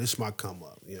like, yo, this is my come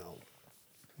up. You know,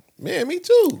 Man, me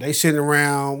too. they sitting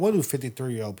around. What do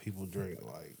 53-year-old people drink?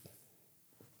 Like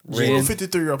What do Gin.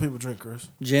 53-year-old people drink, Chris?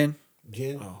 Gin.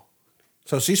 gin. Oh.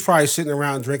 So she's probably sitting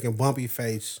around drinking bumpy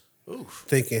face, Oof.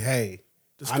 thinking, hey,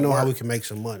 This I could know how work. we can make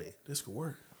some money. This could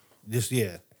work. Just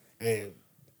yeah, and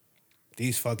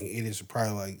these fucking idiots are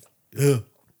probably like, yeah,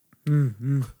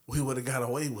 We would have got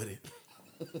away with it.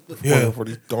 Yeah, for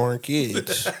these darn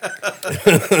kids.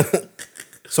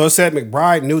 So it said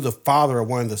McBride knew the father of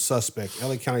one of the suspects.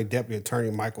 LA County Deputy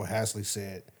Attorney Michael Hasley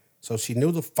said. So she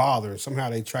knew the father, and somehow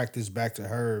they tracked this back to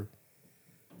her.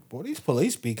 Boy, these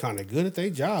police be kind of good at their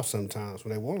job sometimes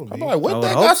when they want to I'm be. like, I what would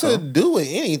that hope got so. to do with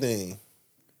anything?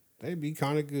 They be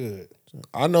kind of good.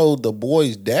 I know the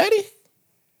boy's daddy.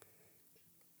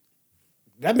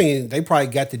 That means they probably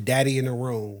got the daddy in the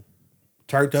room,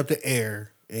 turned up the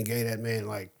air, and gave that man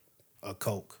like a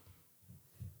Coke.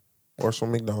 Or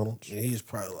some McDonald's. And he's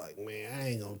probably like, man, I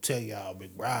ain't gonna tell y'all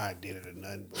McBride did it or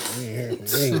nothing, but we ain't hear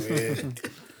from me, man.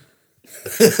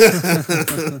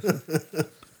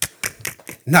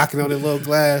 Knocking on that little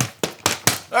glass.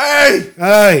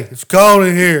 Hey, it's cold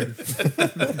in here.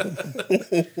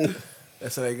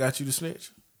 That's how they got you to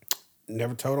snitch?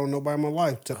 Never told on nobody in my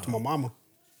life, except to my mama.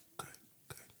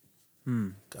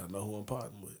 Gotta know who I'm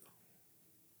partnering with.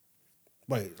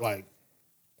 Wait, like,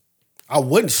 I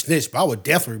wouldn't snitch, but I would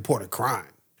definitely report a crime.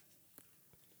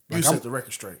 You Like, set the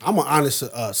record straight. I'm an honest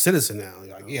citizen now.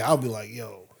 Like, yeah, I'll be like,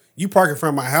 yo, you park in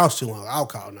front of my house too long, I'll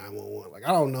call 911. Like,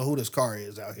 I don't know who this car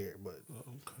is out here, but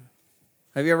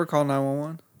Have you ever called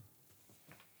 911?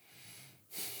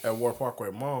 At War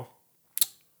Parkway Mall.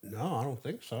 No, I don't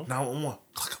think so. 911.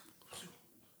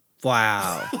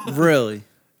 Wow. Really?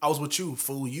 I was with you,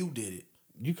 fool. You did it.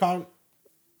 You called?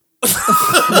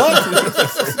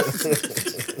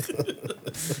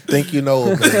 Think you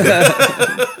know.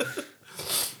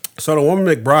 So the woman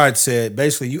McBride said,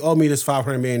 basically, you owe me this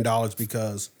 $500 million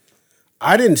because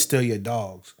I didn't steal your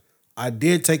dogs. I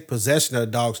did take possession of the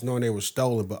dogs knowing they were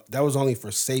stolen, but that was only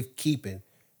for safekeeping,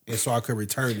 and so I could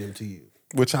return them to you.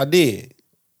 Which I did.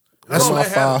 That's How long my they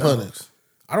had the 500. dogs?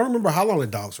 I don't remember how long the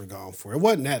dogs were gone for. It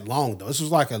wasn't that long, though. This was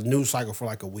like a news cycle for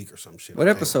like a week or some shit. What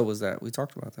episode was that? We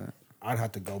talked about that. I'd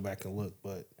have to go back and look,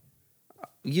 but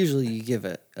Usually you give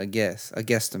a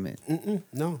guesstimate.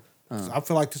 no. I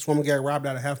feel like this woman got robbed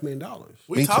out of $500,000.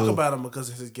 We Me talk too. about him because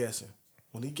of his guessing.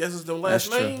 When he guesses them last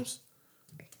That's true. names,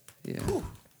 Yeah.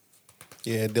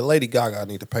 Yeah, the Lady Gaga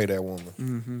need to pay that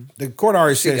woman. The court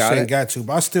already said she got ain't it. got to,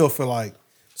 but I still feel like,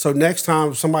 so next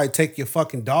time somebody take your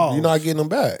fucking dog. You're not getting them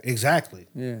back. Exactly.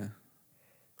 Yeah.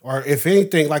 Or if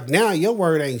anything, like now, your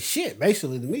word ain't shit,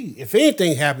 basically, to me. If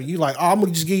anything happened, you like, oh, I'm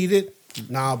going to just give you this.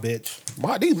 Nah, bitch.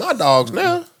 These my dogs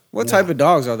now. What type of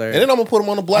dogs are there? And then I'm gonna put them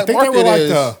on the I black think they market were like as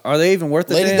the, Are they even worth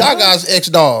the Lady damn? Gaga's ex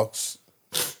dogs.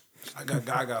 I got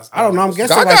Gaga's. I don't know, I'm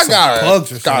guessing Gaga like some got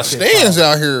pugs or something. stands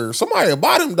out here. Somebody will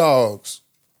buy them dogs.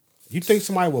 You think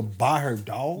somebody would buy her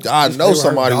dog? I Just 'cause know they were her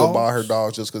somebody would dogs? buy her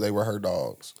dogs just because they were her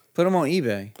dogs. Put them on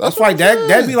eBay. That's like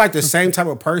that'd be like the same type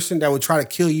of person that would try to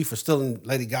kill you for stealing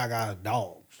Lady Gaga's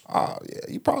dogs. Oh yeah,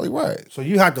 you probably right. So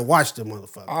you have to watch them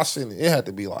motherfuckers. I seen it. It had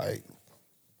to be like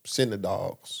send the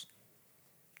dogs.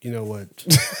 You know what?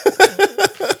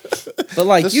 But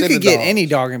like Just you send could the get dogs. any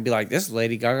dog and be like, this is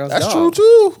Lady Gaga's That's dog. true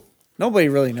too. Nobody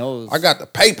really knows. I got the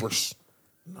papers.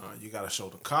 Nah, you gotta show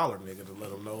the collar, nigga, to let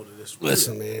them know that it's real.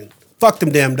 Listen, man. Fuck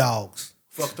them damn dogs.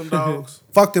 Fuck them dogs.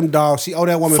 Fuck them dogs. She owe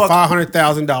that woman Fuck-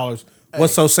 $500,000. What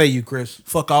so say you, Chris?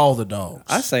 Fuck all the dogs.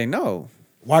 I say no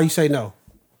Why you say no?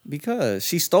 because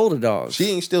she stole the dog. She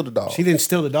ain't steal the dog. She didn't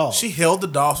steal the dog. She held the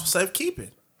dogs for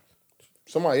safekeeping.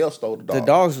 Somebody else stole the dog. The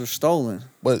dogs were stolen.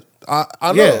 But I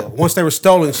know. Yeah, once they were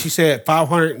stolen, she said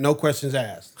 500, no questions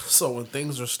asked. So when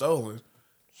things are stolen,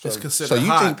 it's considered So you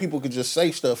hot. think people could just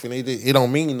say stuff and it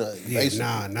don't mean nothing? Yeah, basically.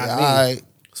 nah, not Yeah, me. all right.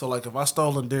 So like if I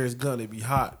stolen Darius' gun, it'd be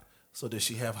hot. So did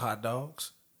she have hot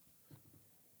dogs?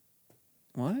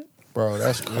 What? Bro,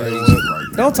 that's crazy right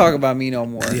now. Don't talk about me no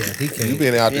more. Yeah, he You can't.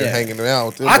 been out there Yeah. hanging out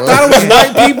with them. I bro. thought it was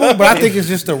white people, but I think it's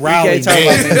just a You rowdy can't talk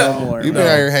about me gang. no more. You been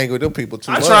out here hanging with them people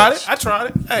too I much. tried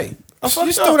it. Hey, I You fucked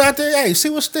just threw up. it out there. Hey, see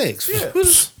what sticks. Yeah.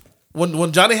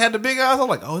 When Johnny had the big eyes, I'm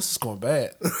like, oh, this is going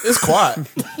bad. It's quiet.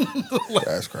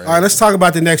 That's crazy. All right, let's talk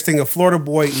about the next thing. A Florida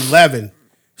boy, 11,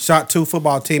 shot 2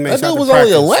 football teammates. That dude after was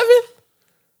practice. only 11?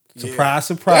 Surprise,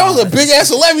 That surprise. was a big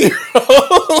ass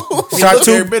 11-year-old. Shot looked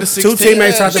every bit two of 16.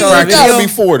 teammates after Yeah, That practice gotta be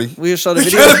 40. We'll show the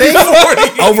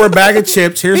video. over a bag of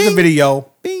chips. Here's the video.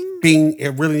 Bing. Bing.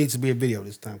 It really needs to be a video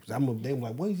this time. Because they were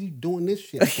like, what is he doing this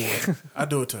shit for? I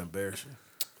do it to embarrass you.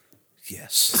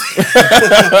 Yes.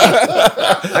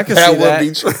 I can That see would that.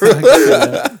 be true.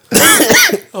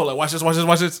 Oh, like watch this.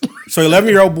 So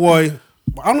 11-year-old boy,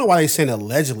 I don't know why they saying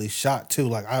allegedly shot too.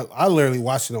 Like I literally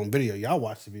watched it on video. Y'all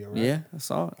watched the video, right? Yeah, I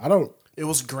saw it. I don't. It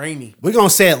was grainy. We're gonna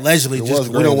say allegedly just was 'cause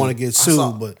we don't grainy. want to get I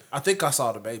sued, but I think I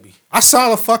saw the baby. I saw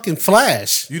the fucking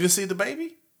flash. You didn't see the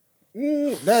baby?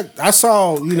 That I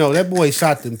saw, that boy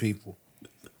shot them people.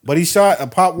 But he shot a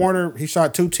Pop Warner. He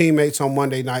shot 2 teammates on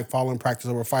Monday night following practice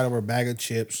over a fight over a bag of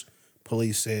chips.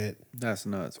 Police said. That's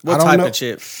nuts. I What don't type know. of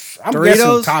chips? I'm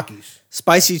Doritos? guessing Takis.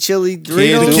 Spicy chili Kids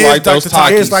Doritos? do Kids like those like the Takis.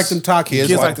 Kids like them Takis. Kids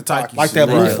Kids like the Takis. Like that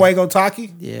Blue Right. Fuego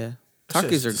Taki. Yeah. That Takis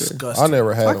shit's are good. disgusting. I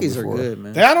never had them Takis are before. good,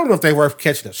 man. I don't know if they worth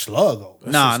catching a slug over.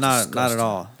 Nah, shit's not disgusting. at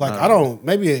all. Like Not I at all. don't.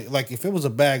 Maybe like if it was a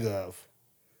bag of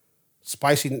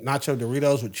spicy nacho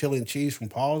Doritos with chili and cheese from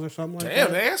Paul's or something like Damn,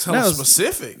 that. man, that's hella No,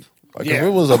 specific. Like Yeah. if it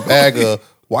was a bag of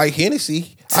white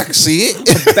Hennessy, I could see it.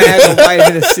 Bag of white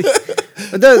Hennessy.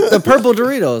 But the purple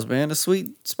Doritos, man, the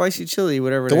sweet spicy chili,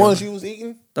 whatever. The they ones are. you was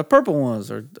eating, the purple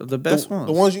ones are the best ones.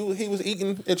 the ones he was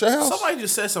eating at your house. Somebody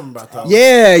just said something about that.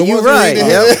 Yeah, The you're ones you right. eating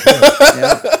Yep.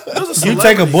 Yep. It was a You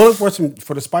take a celebrity. bullet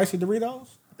for the spicy Doritos,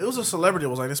 It was a celebrity that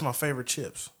was like, "This is my favorite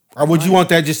chips." or would you want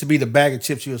that just to be the bag of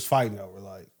chips you was fighting over,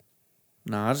 like?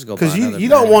 Nah, I just go Because buy you another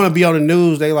don't bag. want to be on the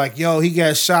news. They like, yo, he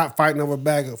got shot fighting over a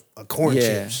bag of corn Yeah,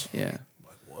 chips. yeah.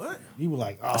 What? You were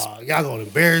like, oh, y'all gonna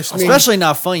embarrass me. Especially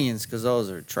not Funyuns because those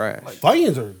are trash.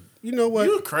 Funyuns are, you know what?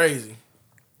 You crazy?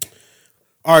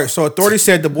 All right, so authorities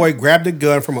said the boy grabbed a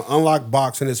gun from an unlocked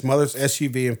box in his mother's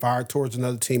SUV and fired towards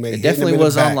another teammate. it hitting him definitely in the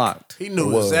was back unlocked. He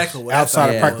knew was. exactly what outside that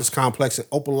of thing practice was. complex in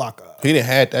Opelika. He didn't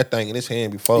had that thing in his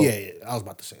hand before. Yeah, I was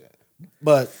about to say that.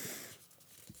 But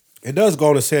It does go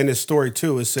on to say in this story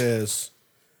too. It says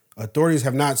authorities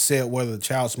have not said whether the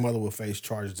child's mother will face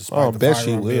charges despite the bet she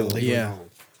firearm being will. legally Yeah. owned.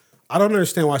 I don't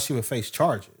understand why she would face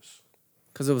charges.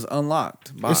 Because it was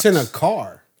unlocked. It's in a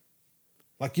car.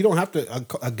 Like you don't have to.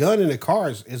 A gun in a car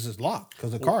is just locked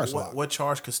because the car is locked. What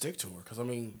charge could stick to her? Because I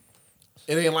mean,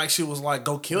 it ain't like she was like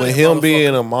go kill. But that him motherfucker.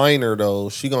 being a minor though,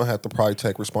 she gonna have to probably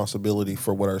take responsibility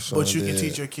for what her son But you did. can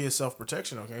teach your kids self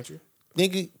protection, though, can't you?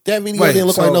 Nigga, that video Wait, didn't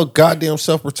look so- like no goddamn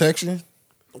self protection.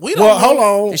 We don't Well, know.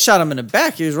 hold They on. shot him in the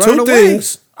back. He was running Two away.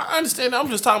 things. I understand. I'm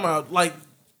just talking about like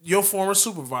your former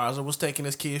supervisor was taking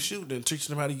his kids shooting and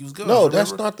teaching them how to use guns. No, that's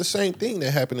remember? not the same thing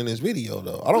that happened in this video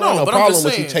though. I don't No, have no but I'm problem just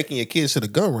with you saying- taking your kids to the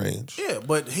gun range. Yeah,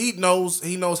 but he knows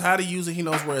how to use it. He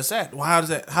knows where it's at. Well, how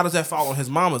does that fall on his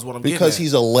mom? Is what I'm Because getting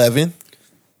he's 11.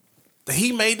 at.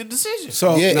 He made the decision.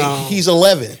 So Yeah, no. he's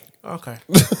 11. Okay.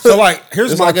 So like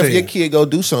here's It's my like thing. if your kid go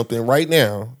do something right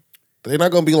now, they're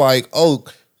not gonna be like, "Oh,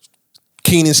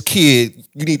 Keenan's kid,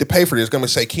 you need to pay for this." Gonna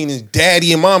say Keenan's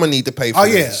daddy and mama need to pay for Oh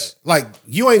yeah, this. like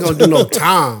you ain't gonna do no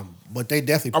time, but they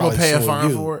definitely I'ma probably pay a suing fine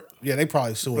you. for it? Yeah, they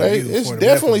probably suing Hey, you. it's for the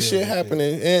definitely medical shit bill and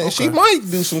happening, and she might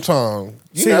do some time.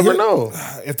 You See, never here- know.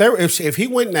 If he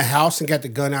went in the house and got the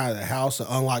gun out of the house, an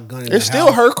unlocked gun, in It's the still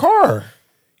house, her car,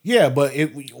 Yeah, but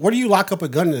where do you lock up a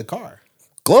gun in the car?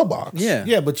 glove box. Yeah.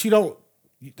 Yeah, but you don't.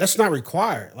 That's not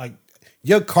required. Like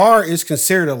your car is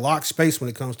considered a locked space when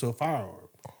it comes to a firearm.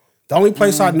 The only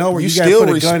place I know where You you, got to still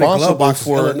put a gun in a glove responsible box is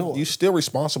for Illinois. you still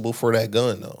responsible for that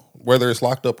gun though, whether it's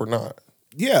locked up or not.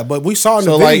 Yeah, but we saw in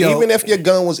So the like, video. even if your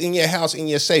gun was in your house in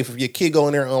your safe, if your kid go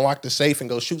in there and unlock the safe and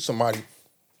go shoot somebody,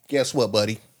 guess what,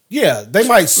 buddy? yeah, they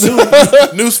might sue.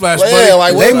 Newsflash, Well, buddy. yeah,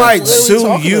 like, They what- might what are we sue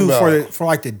talking you about? for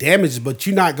like the damages, but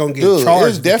you're not gonna get Dude, charged.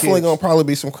 there's for definitely kids. gonna probably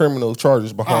be some criminal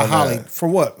charges behind Holly, that. for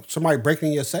what? Somebody breaking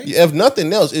in your safe? If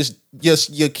nothing else, it's just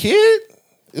your kid.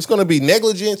 It's gonna be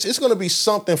negligence. It's gonna be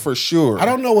something for sure. I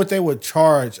don't know what they would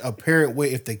charge a parent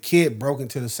with if the kid broke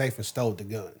into the safe and stole the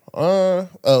gun.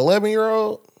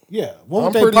 11-year-old. Yeah, what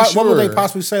I'm would, pretty what would they sure.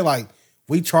 possibly say? Like,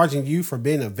 we charging you for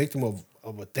being a victim of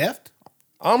a theft?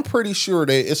 I'm pretty sure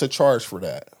that it's a charge for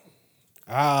that.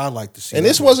 I like to see. And that.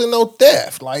 this wasn't no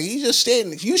theft. Like he just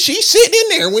sitting. She's sitting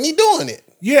in there when he doing it.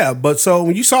 Yeah, but so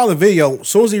when you saw the video, as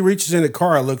soon as he reaches in the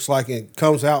car, it looks like it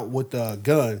comes out with the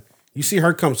gun. You see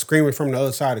her come screaming from the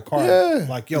other side of the car, Yeah.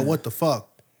 like, "Yo, what the fuck?"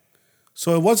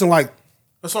 So it wasn't like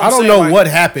That's what I I'm don't saying, know like, what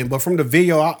happened, but from the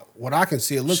video, what I can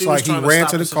see, it looks she was like he trying ran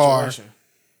stop to the car situation.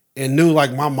 and knew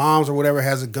like my mom's or whatever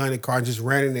has a gun in the car and just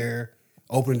ran in there,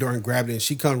 opened the door and grabbed it. And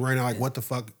she comes running like, "What the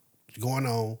fuck is going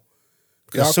on?"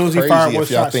 Y'all As soon as he crazy fired one if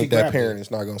y'all shot, she think that grabbed parent it.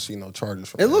 is not gonna see no charges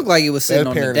from It looked like it was sitting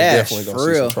on the parent is dash, definitely gonna for see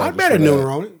some real. charges I bet a for newer that.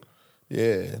 on it.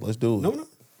 Yeah, let's do it. No.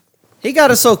 He got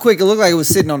it so quick, it looked like it was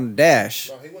sitting on the dash.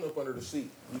 No, he went up under the seat.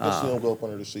 You can see him go up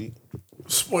under the seat.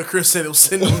 This boy Chris said it was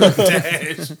sitting on the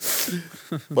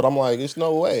dash. But I'm like, it's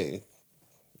no way.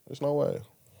 There's no way.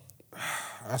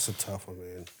 That's a tough one,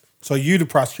 man. So you the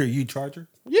prosecutor, you charge her?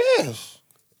 Yes.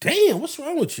 Damn, what's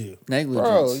wrong with you? Negligence.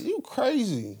 Bro, you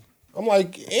crazy. I'm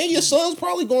like, and your son's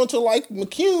probably going to like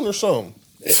McCune or something.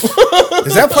 Is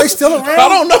that place still around? I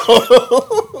don't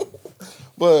know.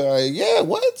 But yeah,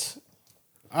 what?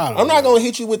 I don't I'm not know. gonna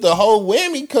hit you with the whole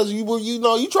whammy because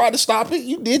you tried to stop it.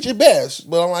 You did your best,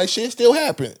 but I'm like, shit still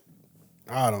happened.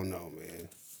 I don't know,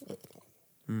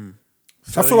 man.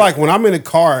 I feel like when I'm in the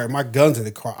car and my gun's in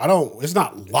the car, it's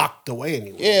not locked away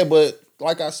anywhere. Yeah, but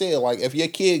like I said, like if your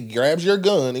kid grabs your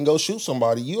gun and goes shoot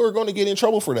somebody, you are going to get in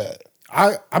trouble for that.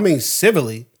 I mean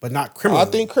civilly, but not criminally. I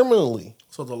think criminally.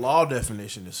 So the law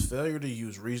definition is failure to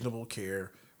use reasonable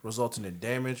care resulting in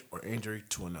damage or injury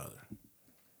to another.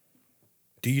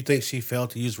 Do you think she failed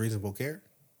to use reasonable care?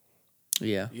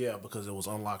 Yeah. Yeah, because it was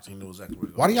unlocked. He knew exactly where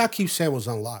to go. Why do y'all keep saying it was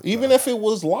unlocked? Even bro? if it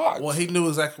was locked. Well, he knew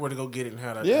exactly where to go get it and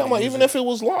how to. Yeah, I'm like, even if it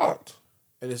was locked.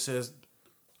 and it says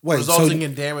Wait, resulting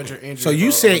in damage or injury. so you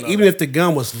of said another. even if the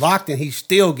gun was locked and he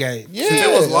still got it? Yeah,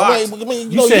 it was locked. I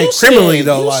mean, You no, saying criminally, saying,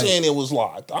 though, You like- saying it was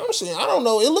locked. I'm saying I don't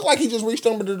know. It looked like he just reached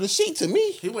under the seat to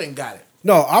me. he went and got it.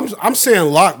 No, I'm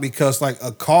saying locked because like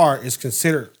a car is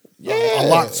considered Yeah. a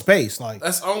locked space. Like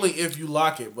That's only if you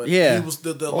lock it. But Yeah. he was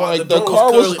the Like, the the door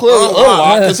car was clearly unlocked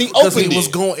unlocked 'cause he opened was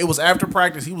it. going. It was after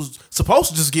practice. He was supposed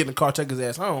to just get in the car, take his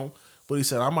ass home. But he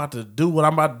said, "I'm about to do what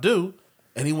I'm about to do,"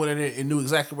 and he went in there and knew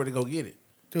exactly where to go get it.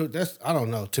 dude, I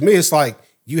don't know. To me, it's like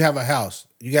you have a house,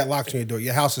 you got locks on your door,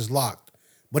 your house is locked,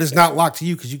 but it's not locked to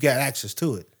you because you got access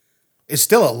to it. It's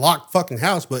still a locked fucking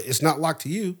house, but it's not locked to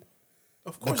you.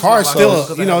 Of The course, car it's is not still, locked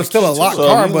because I have it's still a key to locked it. So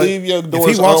car. if you But leave your if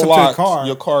doors he walks unlocked, up to the car,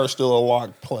 your car is still a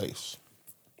locked place.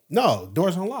 no,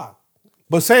 door's unlocked.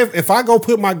 But say if I go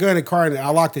put my gun in the car and I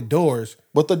lock the doors.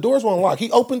 But the doors won't lock.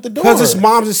 He opened the door. Because his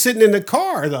mom's is sitting in the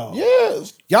car, though.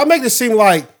 Yes. Y'all make it seem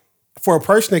like for a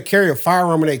person to carry a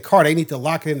firearm in their car, they need to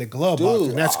lock it in the glove box.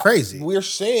 And that's crazy. We're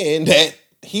saying that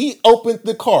he opened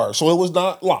the car, so it was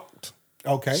not locked.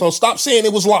 Okay. So stop saying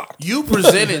it was locked. You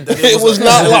presented that It was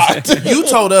not locked. You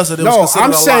told us that it was No, considered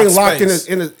I'm a saying locked space.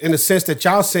 in the sense that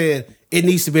y'all said it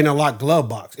needs to be in a locked glove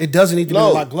box. It doesn't need to be in a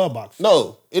locked glove box.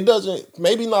 No, it doesn't.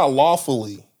 Maybe not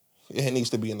lawfully. It needs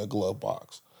to be in the glove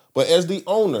box. But as the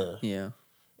owner,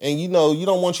 and you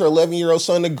don't want your 11-year-old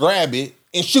son to grab it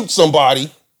and shoot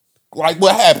somebody, like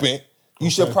what happened, you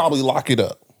should probably lock it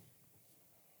up.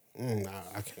 Nah,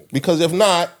 I can't. Because if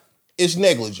not, it's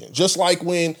negligent. Just like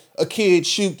when a kid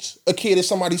shoots a kid at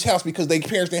somebody's house because their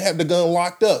parents didn't have the gun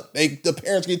locked up. The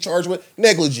parents get charged with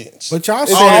negligence. But y'all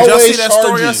It's said, Did y'all see always that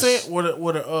story I charges. sent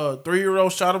where a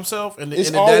 3-year-old shot himself and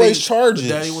It's the always daddy, charges. The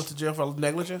daddy went to jail for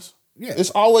negligence? yeah, It's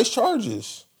always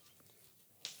charges.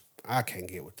 I can't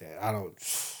get with that. I don't.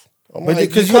 I'm But like,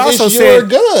 because you also it's said your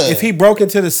gun. if he broke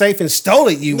into the safe and stole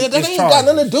it, you that it's ain't got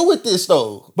nothing to charged. do with this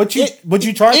though. But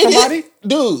you charge somebody,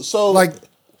 dude. So like,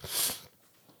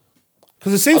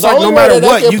 because it seems the like no only matter way that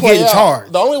what, can you play getting out-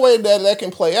 charged. The only way that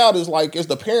can play out is like as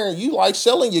the parent, you like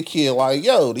selling your kid. Like,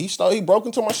 yo, he broke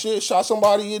into my shit, shot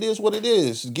somebody. It is what it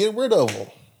is. Get rid of him.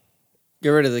 Get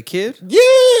rid of the kid?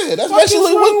 Yeah, that's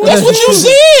basically what you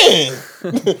saying.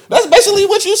 That's basically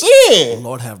what you saying.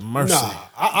 Lord have mercy. Nah,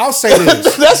 I'll say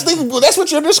this. That's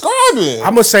what you're describing.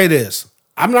 I'm gonna say this.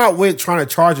 I'm not with trying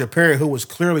to charge a parent who was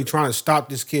clearly trying to stop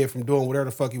this kid from doing whatever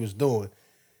the fuck he was doing.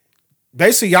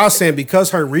 Basically, y'all saying because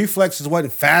her reflexes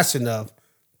wasn't fast enough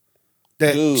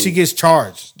that she gets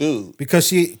charged, because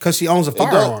she owns a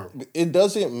firearm. It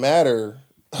doesn't matter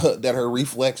that her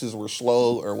reflexes were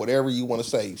slow or whatever you want to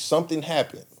say. Something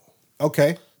happened.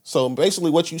 Okay. So basically,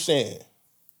 what you saying?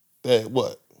 That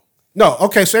what? No.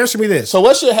 Okay. So answer me this. So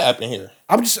what should happen here?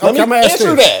 I'm just Let me I'm gonna ask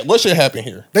answer this. that. What should happen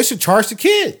here? They should charge the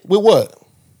kid With what?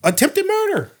 attempted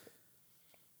murder,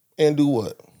 And do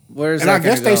what? Where is and that I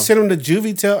guess gonna they go? send him to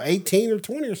juvie till 18 or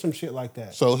 20 or some shit like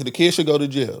that. So the kid should go to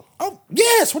jail, Oh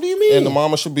yes. What do you mean? and the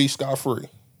mama should be scot-free.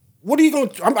 What are you going?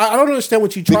 I don't understand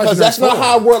what you charge. Because that's not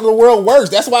how the world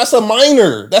works. That's why it's a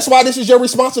minor. That's why this is your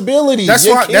responsibility. That's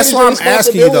Your why. kid That's is why your I'm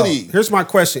asking you though. responsibility. Here's my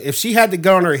question: if she had the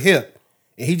gun on her hip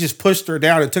and he just pushed her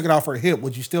down and took it off her hip,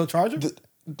 would you still charge her?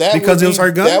 Because it was her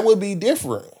gun? That would be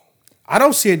different. I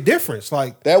don't see a difference.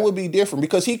 Like That would be different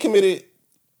because he committed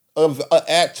an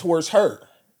act towards her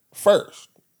first.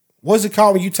 what's it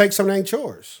called when you take something that ain't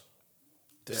yours?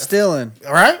 Stealing.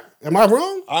 All right? Am I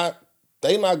wrong?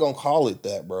 They not gonna call it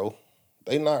that, bro.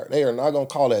 They are not gonna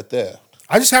call that theft.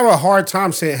 I just have a hard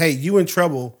time saying, "Hey, you in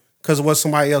trouble because of what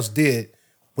somebody else did,"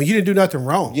 when you didn't do nothing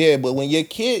wrong. Yeah, but when your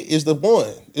kid is the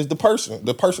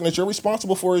person that you're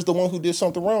responsible for is the one who did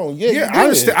something wrong. Yeah, Yeah, you I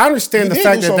understand. did. I understand You the did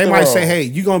fact do that they something might wrong. say, "Hey,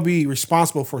 you're gonna be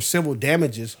responsible for civil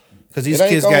damages because these It ain't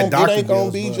kids gonna, got doctor it ain't gonna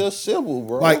bills." be but- just civil,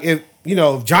 bro. Like if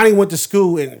Johnny went to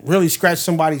school and really scratched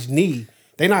somebody's knee,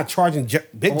 they not charging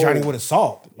Big Johnny with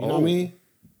assault. You know what I mean?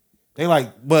 They like,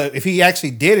 but if he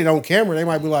actually did it on camera, they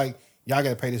might be like, "Y'all got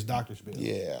to pay this doctor's bill."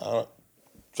 Yeah,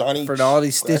 Johnny For all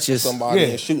these scratching stitches. somebody Yeah.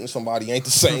 and shooting somebody ain't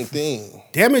the same thing.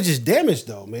 Damage is damage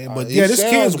though, man. But It yeah, this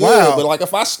sounds kid's good, wild. But like,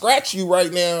 if I scratch you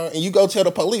right now and you go tell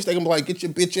the police, they gonna be like, "Get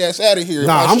your bitch ass out of here."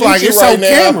 Nah, If I I'm shoot like, you it's right on now,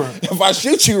 camera. If I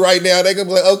shoot you right now, they gonna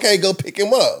be like, "Okay, go pick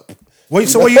him up."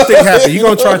 So what do you think happened? You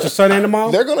gonna charge your son and the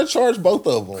mom? They're gonna charge both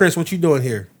of them. Chris, what you doing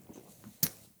here?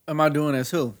 Am I doing as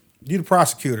who? You the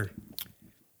prosecutor.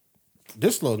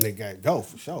 This little nigga got to go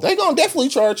for sure. They gonna definitely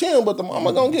charge him, but the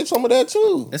mama gonna get some of that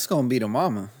too. It's gonna be the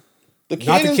mama. The kid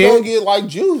Not the is kid? gonna get like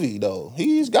juvie though.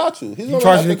 He's got to. He's You gonna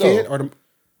charging the have to kid go.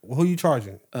 or who you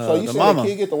charging? So you the said mama. the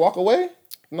kid get to walk away?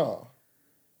 No.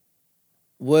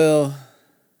 Well,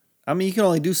 I mean, you can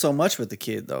only do so much with the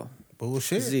kid though.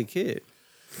 Bullshit. Is he a kid?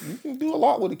 You can do a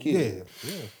lot with a kid.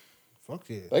 Yeah. Fuck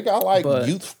yeah. They got like But-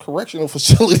 youth correctional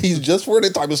facilities just for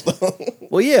that type of stuff.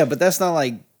 Well, yeah, but that's not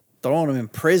like throwing him in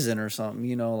prison or something.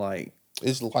 You know, like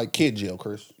It's like kid jail,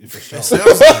 Chris. It sounds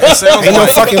Ain't no like,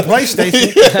 fucking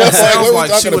PlayStation. it sounds what we like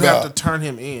she talking would have about? to turn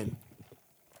him in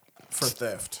for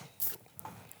theft.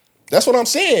 That's what I'm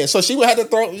saying. So she would have to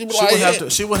throw. She would, She like, would have to.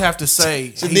 She would have to say.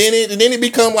 And then it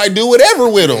become like do whatever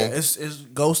with him. It's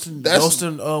ghosting. That's-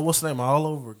 Ghosting. What's the name? All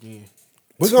over again.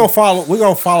 We're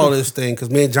gonna follow this thing because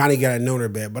me and Johnny got a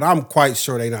nooner bed, but I'm quite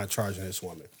sure they not charging this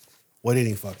woman with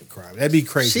any fucking crime. That'd be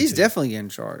crazy. she's too. definitely getting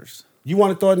charged. You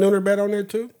want to throw a nooner bed on there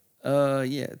too?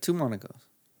 Yeah, 2 Monicos.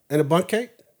 And a bunk cake?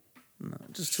 No,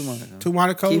 just 2 Monicos. 2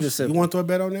 Monicos? Keep it You simple. want to throw a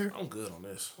bed on there? I'm good on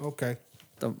this. Okay.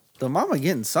 The mama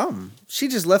getting something. She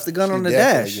just left the gun She on the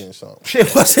definitely dash. Getting something.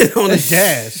 Shit wasn't on the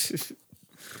dash.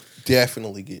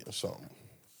 Definitely getting something.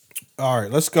 All right,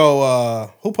 let's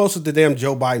go. Who posted the damn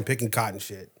Joe Biden picking cotton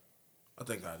shit? I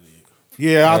think I did.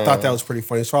 Yeah, I thought that was pretty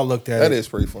funny, so I looked at it. That is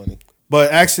pretty funny.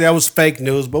 But actually, that was fake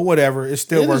news. But whatever, it's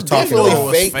still worth talking Definitely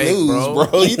about. fake Fake, news, bro.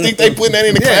 bro. You think they putting that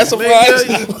in the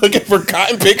classifieds? Looking for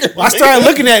cotton picker? I started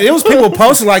looking at it. It was people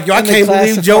posting like, "Yo, I In the can't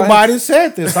believe Joe classifieds? Biden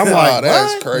said this." I'm Oh, like,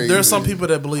 that's what? crazy. There's some people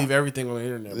that believe everything on the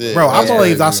internet. Yeah, Bro, I that's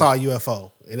believed I crazy. saw a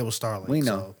UFO and it was Starlink. We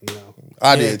know. So, you know.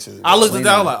 I did too. I looked at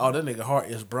that, I was like, oh, that nigga heart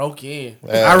is broken.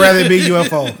 I'd rather it be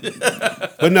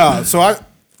UFO. But no, so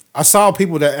I saw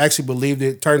people that actually believed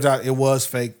it. Turns out it was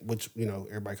fake, which, you know,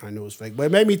 everybody kind of knew it was fake. But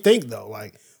it made me think, though,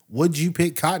 like, would you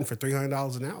pick cotton for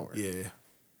 $300 an hour? Yeah.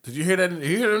 Did you hear that? Did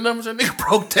you hear the numbers that nigga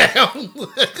broke down?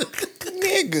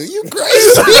 Nigga, you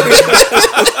crazy.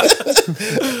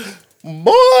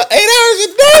 Boy, 8 hours a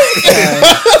day.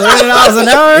 $300 an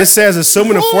hour? It says,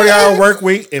 assuming a 40-hour work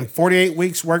week and 48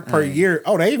 weeks work per year.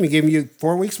 Oh, they even giving you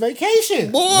 4 weeks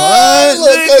vacation. Boy,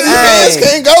 look, you guys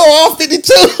can't go off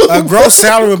 52. A gross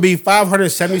salary would be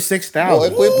 $576,000. Boy,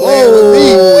 quit playing with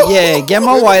me. Oh, yeah, get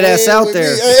my white ass out With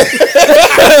there.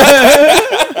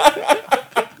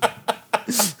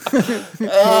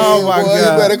 Oh my Boy,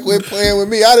 God. you better quit playing with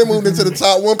me. I done moved into the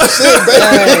top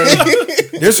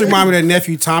 1%, baby. This reminded me of that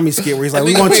nephew Tommy skit where he's like,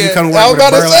 we want you to come to I work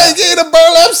was with a about to say, burlap. get a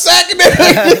burlap sack in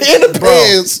the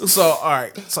pants. So, all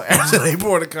right. So, after they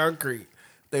poured the concrete,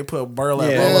 they put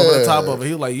burlap Yeah. all over the top of it.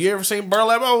 He was like, you ever seen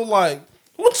burlap? I was like,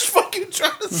 what the fuck you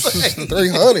trying to say?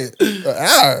 300 an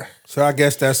hour. So I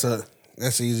guess that's an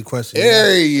easy question.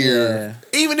 Every year.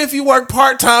 Yeah. Even if you work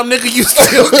part-time, nigga, you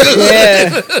still good.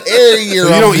 Yeah. Every year.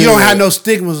 You don't have no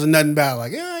stigmas or nothing about it.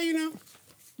 Like, yeah, you know.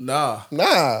 Nah.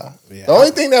 Nah. Yeah. The only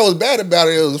thing that was bad about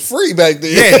it was free back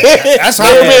then. Yeah, that's how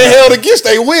They were being held against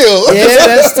their will. Yeah,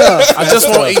 that's tough. I just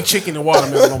want to eat chicken and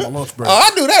watermelon on my lunch break. Oh, I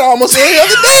do that almost every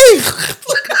other day.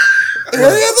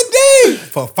 Every other day.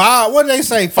 For five, what did they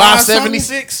say?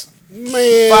 576?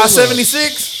 Man,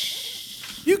 576?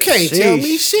 you can't tell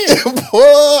me shit. Boy,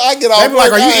 I get off They be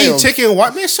like, work, are you I eating am- chicken and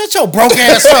what? Man, shut your broke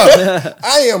ass up.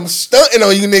 I am stunting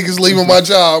on you niggas leaving my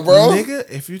job, bro. Nigga,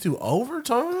 if you do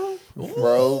overtime?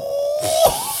 Bro.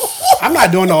 I'm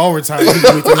not doing no overtime.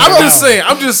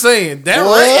 I'm just saying. That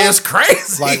What? rate is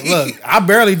crazy. Like, look, I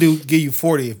barely do give you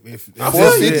 40 if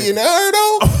 $450 an hour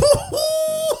though?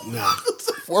 Nah.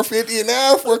 $450 an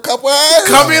hour for a couple hours?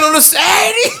 Come in on a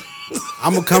Saturday.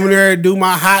 I'm gonna come in there and do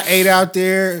my hot 8 out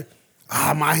there.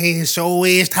 Ah, my hands so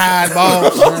is tired,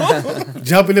 boss.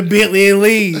 Jump in the Bentley and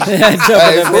leave.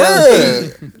 Hey, for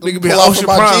real. Nigga be Pull at off Ocean of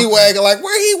my Prime. G-Wagon like,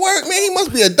 where he work, man? He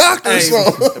must be a doctor or Hey,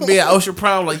 something. be at Ocean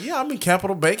Prime like, yeah, I'm in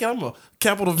Capital Banking. I'm a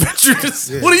Capital Ventures.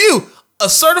 What are you? A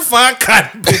certified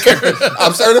cotton picker.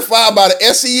 I'm certified by the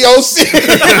SEOC.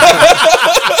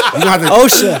 You know how to,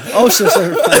 OSHA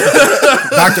certified.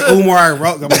 Dr. Umar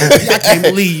wrote, I can't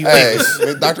believe you. Hey,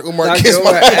 Dr. Umar Dr. kissed my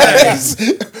Umar, ass.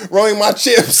 Rolling my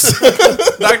chips.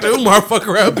 Dr. Umar fuck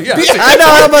around. Be out there. I know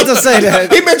I'm about to say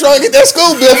that. He been trying to get that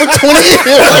school bill for 20 years.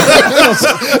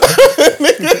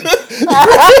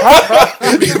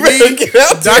 Me, Get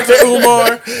out there. Dr.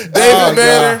 Umar, David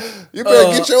Banner, You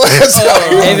better get your ass out.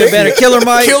 David Banner, Killer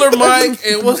Mike. Killer Mike,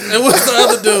 and what's the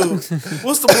other dude?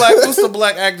 What's the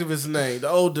black activist's name? The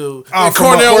old dude. Oh, And from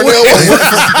Cornell Cornell Williams.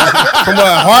 From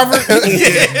Harvard?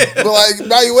 But like,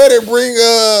 now you better bring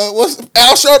what's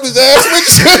Al Sharpton's ass with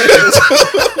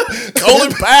you.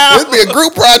 Colin Powell. It'd be a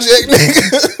group project,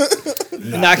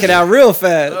 nigga. Knock it out real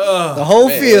fast. The whole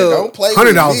Man, field. don't play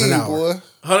 $100 with an me, hour. boy.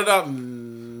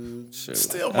 $100.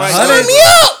 Still might $100. Sign go. me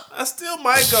up. I still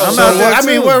might go. I'm So, out there I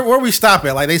mean, too. where we stop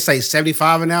at? Like they say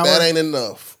 75 an hour? That ain't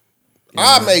enough.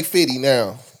 I make 50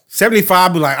 now.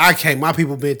 75 be like, I can't. My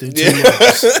people been through too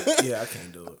much. Yeah, I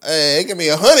can't do it. Hey, give me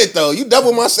 100 though. You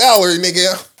double my salary,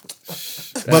 nigga.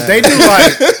 But they do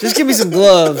like Just give me some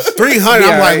gloves. 300.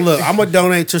 Yeah, I'm like, right. look, I'm gonna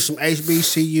donate to some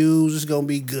HBCUs. It's gonna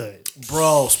be good.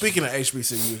 Bro, speaking of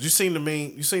HBCUs, you seen the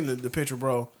meme? You seen the picture,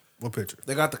 bro? What picture?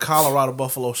 They got the Colorado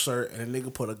Buffalo shirt, and a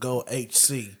nigga put a go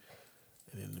HC,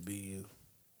 and then the BU.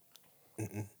 Yeah,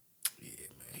 man.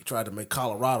 He tried to make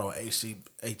Colorado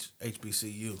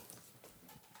HBCU.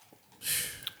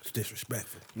 It's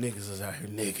disrespectful. Niggas is out here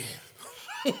nigging.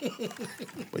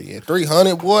 But yeah,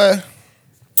 300, boy.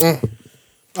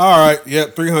 All right,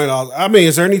 yep, $300. I mean,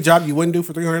 is there any job you wouldn't do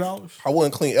for $300? I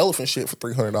wouldn't clean elephant shit for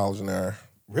 $300 an hour.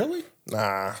 Really?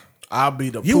 Nah. I'll be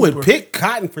the You pooper. would pick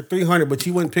cotton for 300, but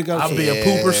you wouldn't pick up. I'll be a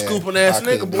pooper scooping ass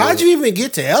nigga, boy. How'd you even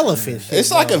get to elephant shit?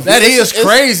 It's like a That is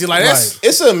crazy. Like that's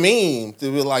It's a meme to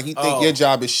be like you think your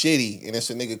job is shitty and it's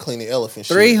a nigga cleaning elephant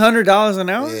shit. $300 an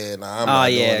hour? Yeah, nah, I'm not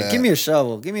doing that. Give me a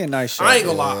shovel. Give me a nice shovel. I ain't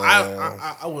gonna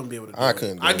lie. I wouldn't be able to do I it.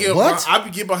 couldn't do I it. get What? I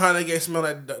get behind that game, smell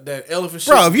that elephant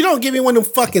shit. Bro, if you don't give me one of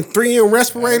them fucking 3M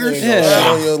respirators, You gonna shit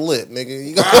on your lip,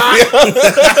 nigga. You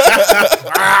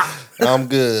I'm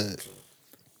good.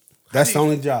 that's the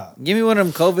only job. Give me one of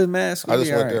them COVID masks. I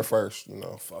just went there first, you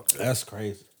know. Fuck that. That's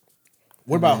crazy.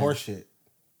 What about horse shit?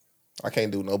 I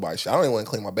can't do nobody shit. I don't even want to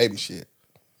clean my baby shit.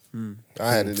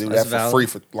 I had to do That's that for valid. free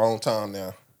for a long time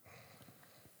now.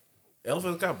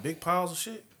 Elephants got big piles of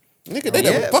shit. Nigga, they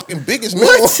the fucking biggest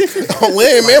mammal on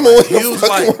land mammal in the Huge,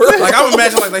 fucking like, world. like I'm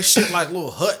imagining like they shit like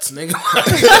little huts, nigga.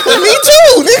 Me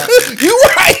too, nigga. You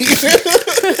right.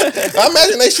 I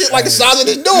imagine they shit like the size of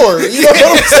this door. You know what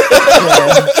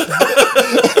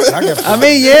I'm saying? I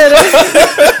mean, yeah,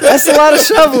 that's a lot of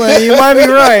shoveling. You might be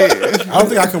right. I don't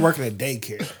think I could work in a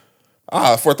daycare.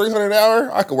 For $300 an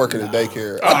hour, I could work at a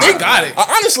daycare. I got it.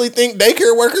 I honestly think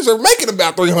daycare workers are making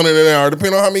about $300 an hour,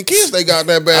 depending on how many kids they got in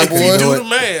that bad If you boy. do the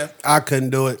math, I couldn't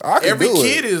do it. I could every do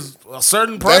kid it. is a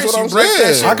certain price. what You I'm break that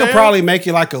saying. shit I could down. probably make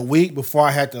it like a week before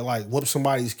I had to like whoop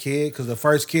somebody's kid because the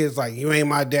first kid's like, you ain't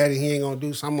my daddy, he ain't gonna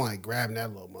do. So I'm like grabbing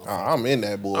that little motherfucker. I'm in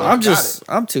that boy.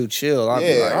 I'm too chill. I'll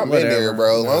be like, I'm whatever. in there,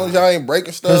 bro. As long as y'all ain't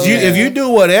breaking stuff. Because if you do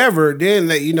whatever, then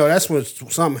that's when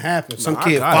something happens. Some I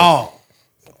kid got it. fall.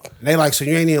 And they like, so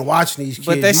you ain't even watching these kids.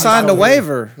 But they You signed a just-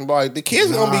 waiver. like the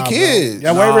kids gonna be kids.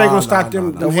 That waiver ain't gonna stop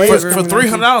them. them waiver- heads For coming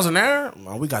 $300 an hour,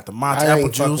 man, we got the Monty I ain't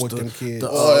apple fucking juice, with the, them kids. the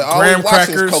All graham we watching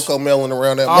is crackers. Coco Melon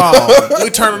around that. Oh, we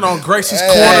turning on Gracie's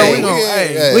Corner. Hey, We gonna,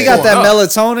 yeah. We got going that up.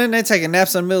 melatonin. They taking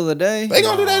naps in the middle of the day. They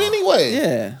gonna do that anyway.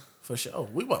 Yeah. For sure.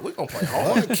 We gonna play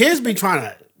hard. Kids be trying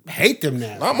to hate them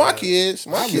now. Not my kids.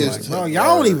 My be kids, like, bro,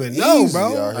 y'all don't even know, easy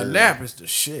bro. out A here. nap is the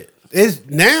shit. It's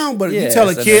now, but Yeah, you tell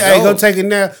a it's an kid, hey, go adult. take a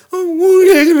nap. Oh,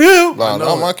 we take a nap. Nah, know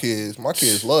not it. my kids. My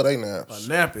kids love they naps. A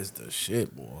nap is the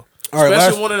shit, boy. All right,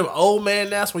 Especially last- one of them old man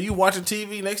naps when you watching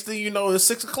TV. Next thing you know, it's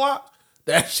 6 o'clock.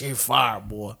 That shit fire,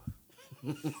 boy.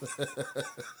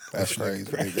 That's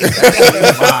crazy.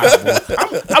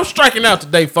 I'm striking out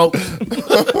today, folks.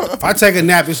 If I take a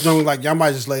nap, it's normally like y'all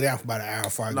might just lay down for about an hour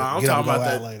before I Nah, I'm get up talking and go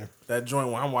about out that later. that joint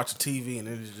where I'm watching TV and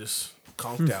it is just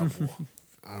conked out, boy.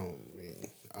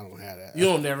 I don't have that. You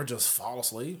don't never just fall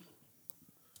asleep.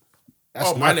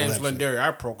 That's My name's narcolepsy. Lindari.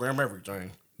 I program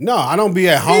everything. No, I don't be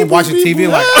at home watching TV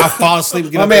like I fall asleep.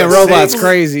 And get My up man at Robot's 6.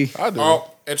 crazy. I do.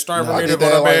 Oh, it's time for I me to did go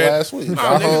that to like bed. last week. Nah,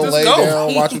 Got nigga, home, just lay go.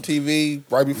 down, watching TV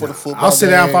right before the football I'll sit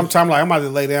down if game. I'm time like I'm about to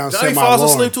lay down. Johnny Set my falls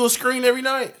alarm. asleep to a screen every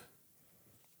night.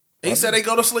 He said they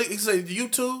go to sleep. He said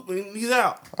YouTube and he's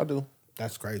out. I do.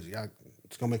 That's crazy.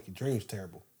 It's gonna make your dreams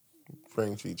terrible.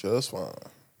 Bring to each other's fine.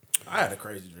 I had a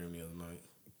crazy dream the other night.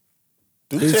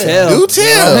 Do tell. Do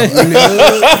tell.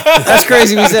 That's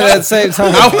crazy. We said it at the same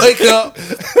time. I wake up,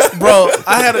 bro.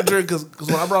 I had a dream because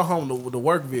when I brought home the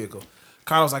work vehicle,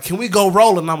 Carla was like, "Can we go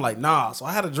rolling?" And I'm like, "Nah." So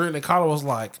I had a dream, and Carla was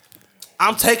like,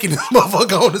 "I'm taking this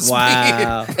motherfucker on the speed,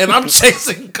 Wow. and I'm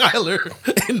chasing Kyler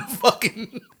in the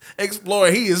fucking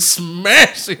Explorer. He is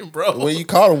smashing, bro. When you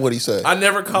called him, what'd he say? I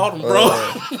never called him, bro.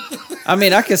 I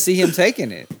mean, I can see him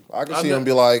taking it. I can see him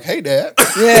be like, "Hey, Dad,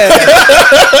 Yeah.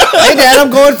 Hey, Dad, I'm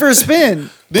going for a spin.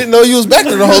 didn't know you was back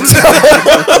there the whole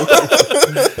time."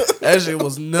 That shit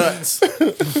was nuts.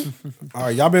 All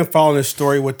right, y'all been following this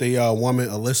story with the woman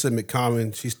Alyssa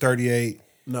McCommon. She's 38.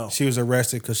 No. She was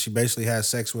arrested because she basically had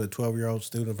sex with a 12-year-old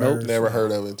student of hers. Never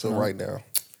heard of it until right now.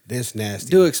 This nasty.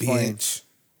 Do explain. bitch.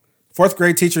 Fourth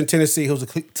grade teacher in Tennessee who was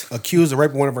accused of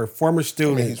raping one of her former I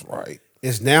students mean, he's right.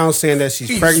 is now saying that she's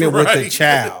He's pregnant with the right.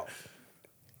 child.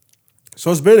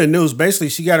 So it's been in the news. Basically,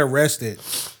 she got arrested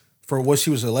for what she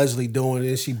was allegedly doing,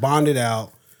 and she bonded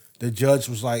out. The judge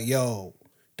was like, yo,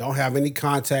 don't have any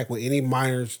contact with any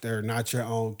minors that are not your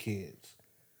own kids.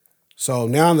 So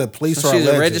now the police So are she's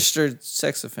alleging. a registered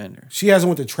sex offender. She hasn't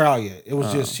went to trial yet. It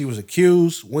was just she was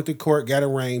accused, went to court, got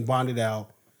arraigned, bonded out.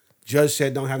 Judge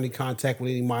said don't have any contact with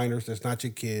any minors. That's not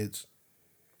your kids.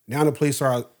 Now the police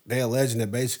are alleging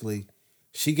that basically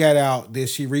she got out, then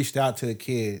she reached out to the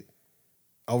kid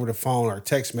over the phone or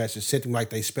text message, sent him like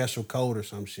they special code or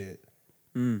some shit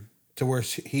to where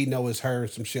he know it's her,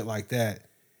 some shit like that.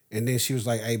 And then she was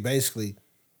like, "Hey, basically,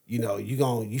 you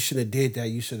should have did that.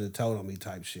 You should have told on me,"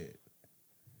 type shit.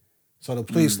 So the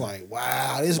police like,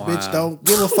 wow, this bitch don't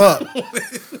give a fuck.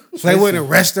 So they wouldn't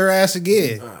arrest her ass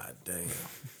again. God damn.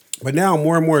 But now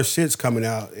more and more shit's coming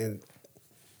out, and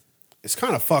it's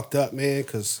kind of fucked up, man,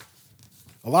 because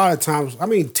A lot of times, I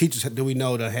mean, teachers do we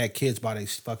know that had kids by their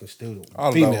fucking student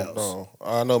I females. know.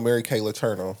 I know Mary Kay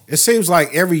Letourneau. It seems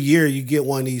like every year you get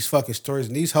one of these fucking stories,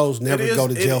 and these hoes never go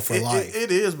to jail for life. It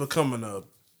is becoming a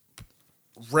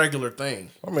regular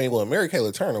thing. I mean, well, Mary Kay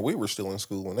Letourneau, we were still in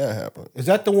school when that happened. Is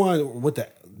that the one with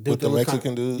the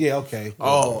Mexican dude? Yeah, okay.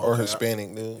 Or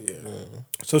Hispanic dude. Yeah.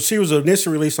 So she was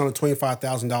initially released on a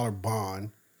 $25,000 bond.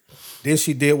 Then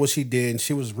she did what she did, and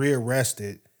she was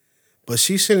rearrested. But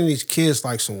she's sending these kids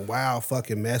like some wild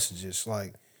fucking messages.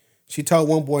 Like she told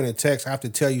one boy in a text, "I have to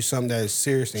tell you something that is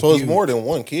serious." And so it's huge. more than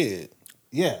one kid.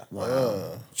 Yeah.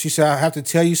 Wow. She said, "I have to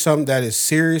tell you something that is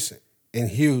serious and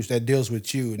huge that deals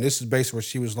with you." And this is basically where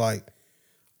she was like,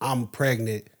 "I'm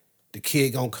pregnant. The kid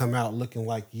gonna come out looking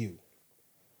like you."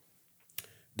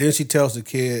 Then she tells the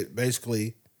kid,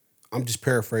 basically, I'm just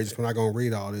paraphrasing, I'm not gonna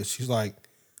read all this. She's like,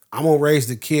 "I'm gonna raise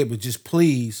the kid, but just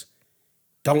please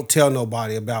don't tell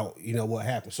nobody about, what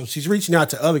happened." So she's reaching out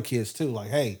to other kids too, like,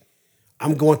 "Hey,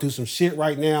 I'm going through some shit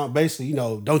right now. Basically,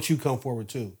 don't you come forward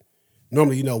too."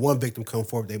 Normally, one victim come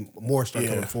forward, they more start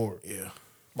coming forward. Yeah.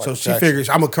 So she figures,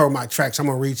 I'm gonna cover my tracks. I'm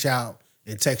gonna reach out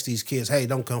and text these kids, "Hey,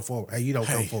 don't come forward. Hey, you don't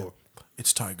come forward."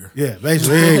 It's Tiger. Yeah,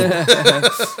 basically.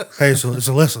 Hey, so it's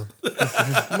Alyssa.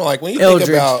 I'm like, when you think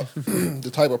about the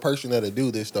type of person that'll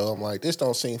do this, though, I'm like, this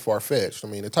don't seem far-fetched. I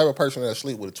mean, the type of person that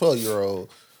sleep with a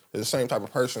 12-year-old is the same type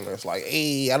of person that's like,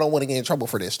 hey, I don't want to get in trouble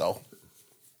for this, though.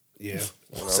 Yeah.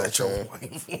 What's that your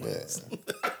wife?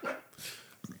 Yeah.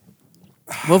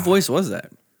 What voice was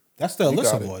that? That's the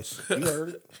Alyssa voice. You heard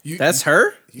it? That's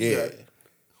her? Yeah.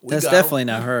 That's definitely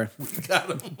not her. We got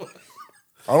him.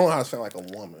 I don't know how to sound like a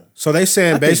woman. So they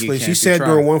saying basically, she said try.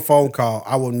 during one phone call,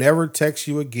 "I will never text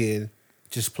you again.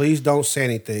 Just please don't say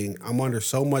anything. I'm under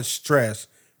so much stress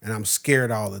and I'm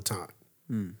scared all the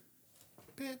time."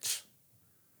 Bitch.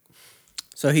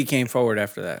 So he came forward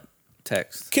after that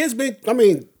text. Kids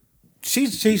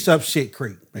she's up shit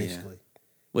creek, basically.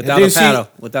 Without a paddle.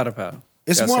 Without a paddle.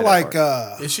 It's Gotta more say that like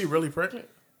part. Is she really pregnant?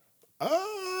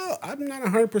 I'm not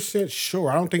 100%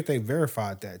 sure. I don't think they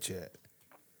verified that yet.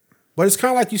 But it's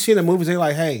kind of like you see in the movies, they're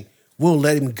like, "Hey, we'll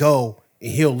let him go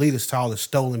and he'll lead us to all the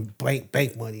stolen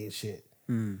bank money and shit."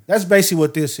 That's basically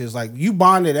what this is. Like, you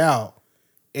bonded out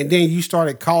and then you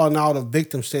started calling out the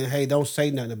victim saying, "Hey, don't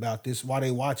say nothing about this while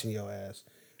they watching your ass."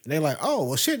 And they're like, "Oh,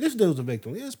 well, shit, this dude's a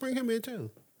victim. Yeah, let's bring him in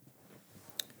too."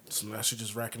 So now she's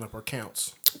just racking up her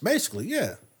counts. Basically,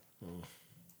 yeah.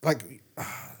 Like,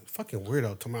 fucking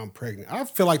weirdo telling me I'm pregnant. I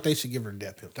feel like they should give her a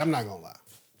death penalty. I'm not going to lie.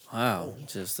 Wow.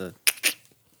 Just a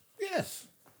Yes.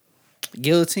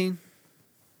 guillotine?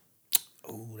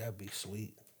 Oh, that'd be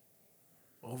sweet.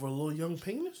 Over a little young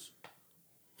penis?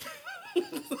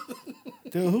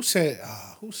 Dude, who said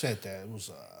that? It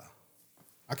was,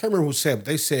 I can't remember who said it, but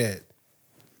they said,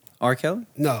 R. Kelly?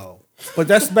 no. But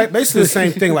that's basically the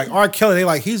same thing. Like, R. Kelly, they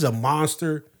like, he's a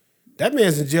monster. That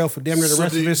man's in jail for damn near the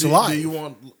rest of his life. Do you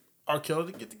want R.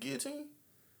 Kelly to get the guillotine?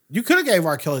 You could have gave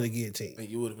R. Kelly the guillotine. And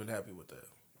you would have been happy with that.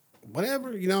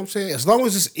 Whatever, you know what I'm saying? As long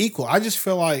as it's equal. I just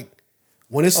feel like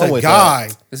when it's I'm a with guy,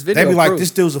 It's they video be like, proof. "This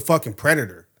dude's a fucking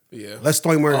predator. Yeah. Let's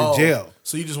throw him in jail."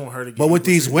 So you just want her to get But with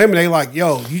these women, they like,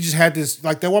 "Yo, you just had this,"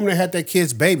 like that woman that had that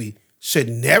kid's baby should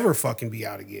never fucking be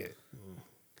out again.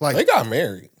 Like, They got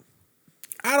married.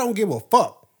 I don't give a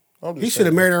fuck. I'm just He should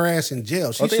have saying. married her ass in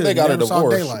jail. She I think should they have got a never saw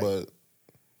divorce, daylight.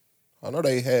 but I know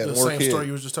they had The more same kids. story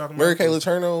you was just talking about? Mary Kay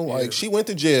Letourneau, like, she went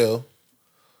to jail.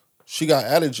 She got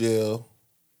out of jail.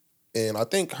 And I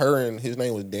think her and his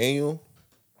name was Daniel.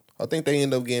 I think they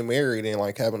ended up getting married and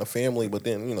like having a family, but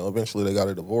then, eventually they got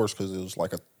a divorce because it was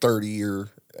like a 30-year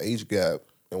age gap.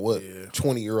 And what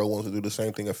 20-year-old wants to do the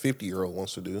same thing a 50-year-old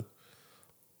wants to do.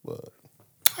 But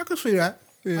I can see that.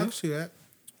 Yeah. I can see that.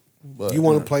 But You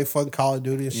want to play fucking Call of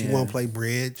Duty and she want to play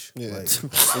Bridge. yeah, Like,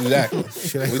 exactly.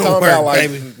 shit ain't We gonna talking work, about like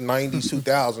baby. 90s,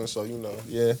 2000, so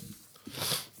yeah, So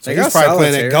They he's got probably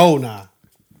playing solitaire. that gold now.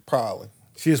 probably.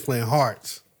 She was playing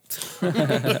hearts.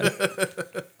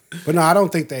 But no, I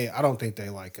don't think they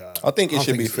like. I think it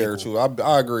should be it's fair equal. too.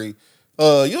 I agree.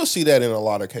 You'll see that in a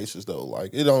lot of cases though.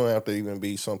 Like, it don't have to even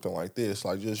be something like this.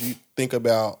 Like, just you think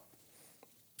about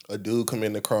a dude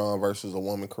committing a crime versus a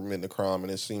woman committing a crime,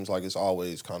 and it seems like it's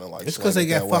always kind of like It's because they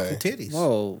got slanted that fucking way. titties.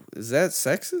 Whoa. Is that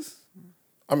sexist?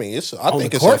 I mean, I On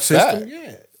think the it's a court fact. system,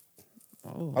 yeah.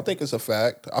 I think it's a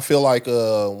fact. I feel like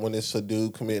when it's a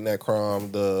dude committing that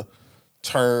crime, the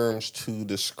terms to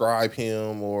describe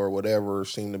him or whatever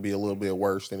seem to be a little bit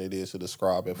worse than it is to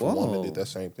describe if a woman Whoa. did that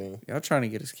same thing. Y'all trying to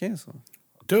get us canceled.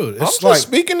 Dude, I'm it's just like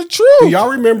speaking the do truth. y'all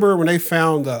remember when they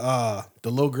found the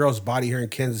little girl's body here in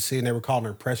Kansas City and they were calling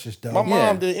her Precious Doe? My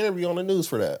mom did an interview on the news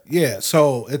for that. Yeah,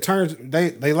 so it turns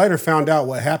they later found out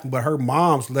what happened, but her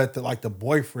mom's let the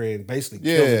boyfriend basically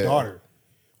kill the daughter.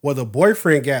 Well, the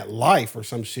boyfriend got life or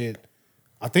some shit.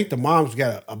 I think the mom's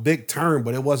got a big term,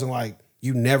 but it wasn't like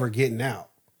you never getting out.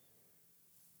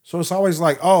 So it's always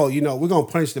like, oh, you know, we're gonna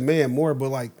punish the man more, but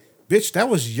like, bitch, that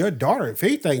was your daughter. If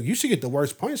anything, you should get the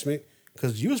worst punishment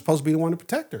because you were supposed to be the one to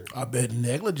protect her. I bet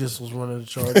negligence was one of the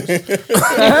charges.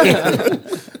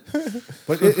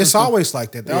 But it's always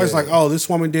like that. They're always like, oh, this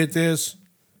woman did this,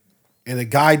 and the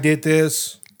guy did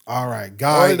this. All right,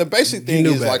 guy. Well, the basic thing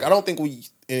knew is better. like I don't think we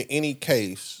in any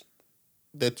case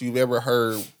that you've ever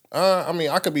heard. I mean,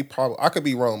 I could be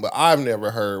wrong, but I've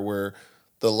never heard where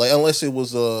unless it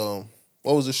was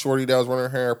what was the shorty that was running her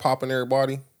hair popping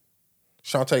everybody,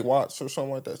 Shantae Watts or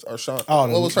something like that, or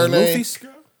what was her name? Luffy's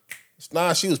girl?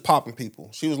 Nah, she was popping people.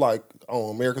 She was like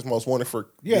on America's Most Wanted for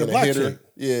Yeah, the being a black hitter. chick.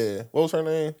 Yeah, what was her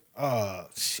name?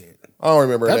 Shit. I don't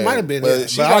remember her That name. might have been but it,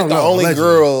 she's but I like don't the know, only allegedly.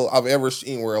 girl I've ever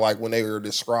seen where like when they were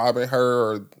describing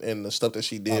her and the stuff that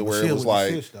she did, but where she it was was the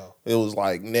like fish, though. it was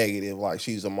like negative, like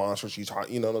she's a monster, she's hot,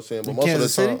 you know what I'm saying? But most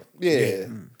Kansas of the time,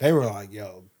 City? They were like,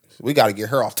 yo, we got to get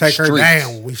her off. take the her streets.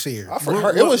 down when we see her. I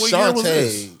forgot. It was what year was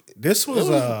Shantae. This was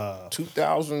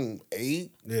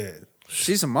 2008. yeah.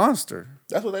 She's a monster.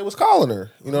 That's what they was calling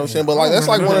her. You know what I'm saying? But like that's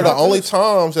like one of the only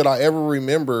times that I ever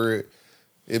remember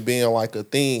it being like a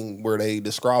thing where they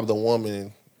described a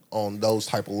woman on those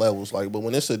type of levels. Like, but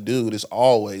when it's a dude, it's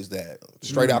always that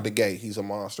straight out the gate. He's a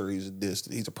monster. He's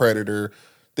a predator.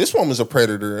 This woman's a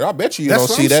predator. I bet you That's don't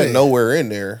what see I'm that saying. nowhere in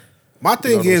there. My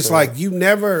thing what I'm is saying?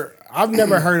 like I've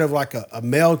never heard of like a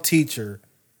male teacher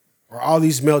or all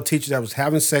these male teachers that was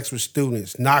having sex with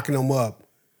students, knocking them up,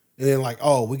 and then like,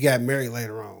 oh, we got married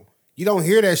later on. You don't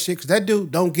hear that shit because that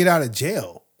dude don't get out of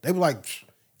jail. They be like,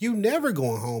 you never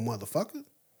going home, motherfucker.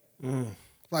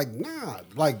 Like, nah,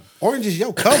 like orange is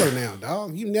your color now,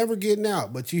 dog. You never getting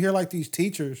out. But you hear like these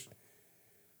teachers,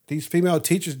 these female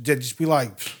teachers that just be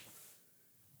like,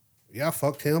 yeah, I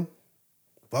fucked him.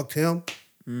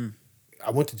 I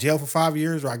went to jail for 5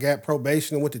 years, or I got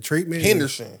probation and went to treatment.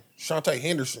 Henderson. Shantae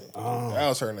Henderson. That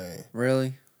was her name.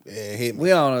 Really? Yeah, it hit me.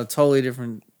 We on a totally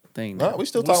different thing. Nah, now. we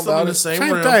still We're talking still about in the it. same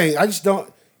Same realm. thing. I just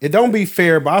don't. It don't be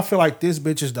fair, but I feel like this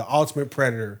bitch is the ultimate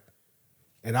predator,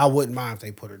 and I wouldn't mind if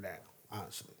they put her down.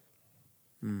 Honestly,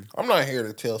 I'm not here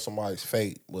to tell somebody's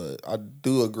fate, but I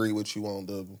do agree with you on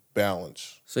the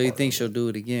balance. So you think she'll do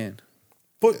it again?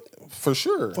 but For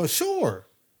sure. for sure,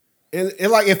 and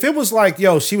like if it was like,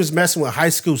 yo, she was messing with high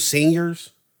school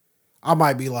seniors, I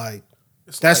might be like,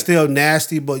 that's like- still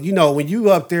nasty. But you know, when you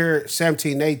up there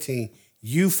 17, 18,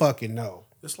 you fucking know.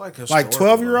 It's like Like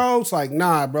 12-year-olds, like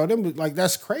nah, bro, them like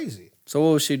that's crazy. So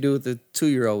what would she do with the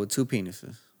 2-year-old with 2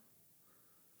 penises?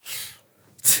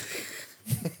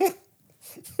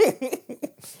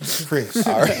 Chris,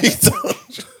 All right.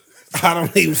 I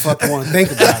don't even fucking want to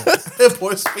think about it. That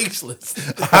boy speechless.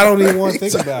 I don't even want to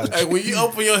think about it. Hey, when you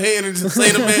open your head and just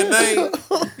say the man's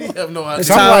name, you have no idea.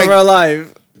 So I'm Time like- of her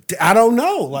life. I don't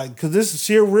know, like, cause this is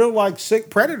she a real like sick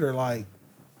predator. Like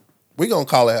We gonna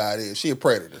call it how it is. She a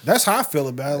predator. that's how I feel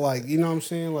about it. Like you know what I'm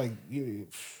saying. Like you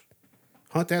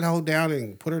hunt that hoe down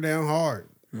and put her down hard.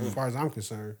 As far as I'm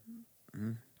concerned.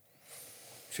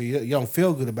 So you don't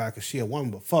feel good about it because she a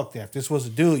woman, but fuck that. If this was a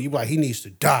dude, you be like he needs to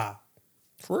die.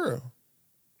 For real.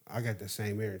 I got that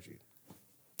same energy.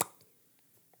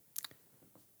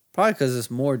 Probably because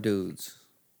it's more dudes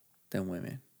than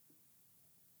women.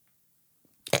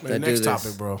 Man, that do next this.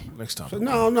 topic, bro. Next topic.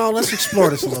 So no, let's explore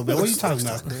this a little bit. What are you talking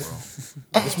about, Chris?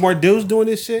 There's more dudes doing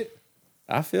this shit?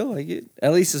 I feel like it.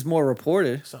 At least it's more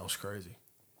reported. Sounds crazy.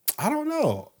 I don't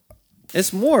know.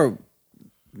 It's more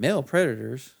male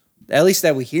predators. At least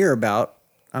that we hear about.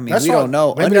 I mean, That's we all- don't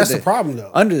know. maybe that's the problem,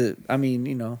 though. I mean,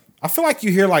 you know, I feel like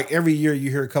you hear like every year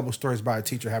you hear a couple stories about a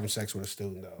teacher having sex with a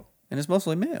student though. and it's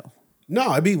mostly male.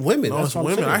 No, it'd be women. No, That's it's what I'm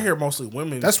women. saying. I hear mostly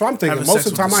women. That's what I'm thinking. having Most sex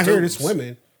of the time with I hear it, it's students.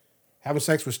 women having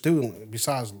sex with students.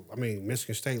 Besides, I mean,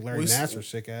 Michigan State, Larry We s- Nassar,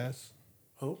 sick ass.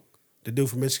 Who? The dude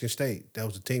from Michigan State. That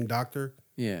was a team doctor.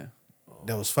 Yeah,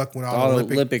 That was fucking with all, all the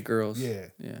the Olympic girls. Yeah.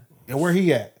 yeah. And where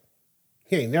he at?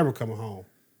 He ain't never coming home.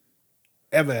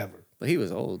 Ever. But he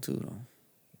was old too, though.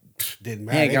 Didn't He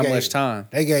matter. ain't They got gave- much time.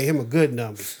 They gave him a good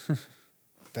number.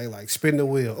 They like spin the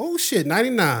wheel. Oh shit,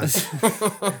 99.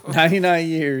 99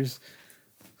 years.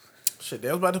 Shit, they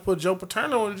was about to put Joe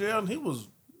Paterno in jail, and he was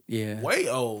Yeah. way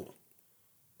old.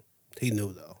 He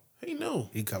knew though. He knew.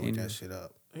 He covered that shit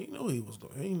up. He knew he was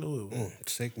doing. He knew it was.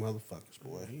 Sick motherfuckers,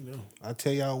 boy. He knew. I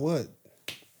tell y'all what.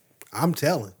 I'm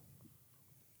telling.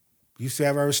 You say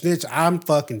I've ever snitched, I'm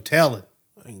fucking telling.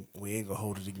 We ain't gonna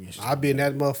hold it against you. I'll be in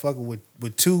that motherfucker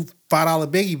with two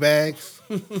 $5 biggie bags.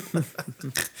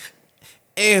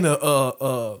 And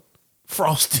a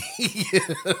Frosty.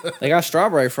 They got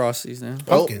strawberry frosties now.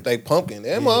 Pumpkin. They pumpkin.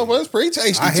 That motherfucker's pretty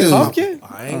tasty I too. hear Pumpkin?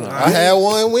 I had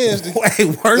one Wednesday.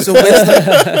 Wait, words of wisdom.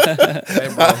 Hey,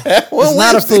 bro. It's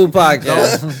not a food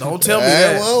podcast. Don't tell me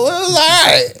That that. one was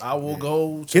alright. I will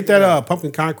go. Get that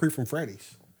pumpkin concrete from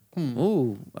Freddy's.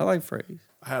 Ooh, I like Freddy's.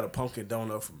 I had a pumpkin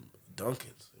donut from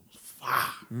Dunkin's. It was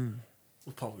fire. It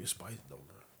was pumpkin spice donut.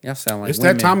 Y'all sound like It's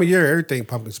women. that time of year, everything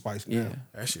pumpkin spice. Now. Yeah.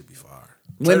 That should be fire.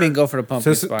 Women go for the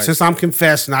pumpkin spice. Since I'm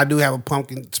confessing, I do have a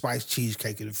pumpkin spice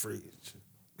cheesecake in the fridge.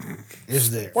 It's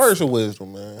there. Words of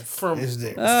wisdom, man. It's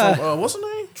there. From what's the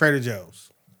name? Trader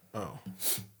Joe's. Oh,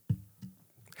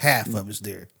 Half of it's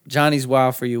there. Johnny's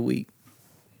Wild for your week.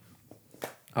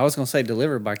 I was gonna say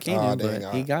delivered by Kenan, dang,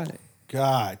 but he got it.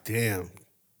 God damn.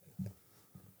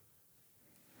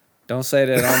 Don't say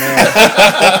that on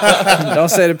air. Don't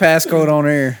say the passcode on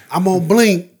air. I'm on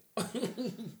Blink.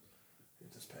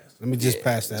 Let me just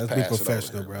pass that. Let's be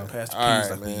professional, bro. pass the All peas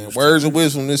right, like we man. used Words of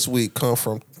wisdom this week come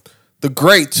from the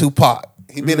great Tupac.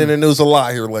 He been in the news a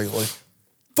lot here lately.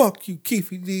 Fuck you,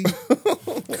 Keefy D.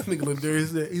 Nigga look there.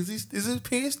 Is his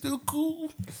pants still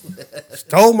cool?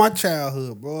 Stole my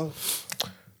childhood, bro.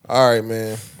 All right,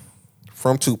 man.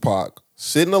 From Tupac.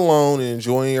 Sitting alone and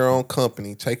enjoying your own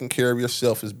company, taking care of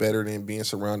yourself is better than being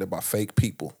surrounded by fake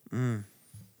people.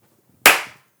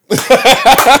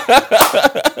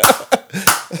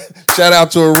 Shout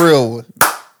out to a real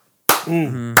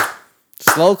one.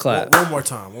 Slow clap. One more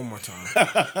time. One more That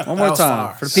time was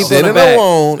fire. for the people in Sitting the back.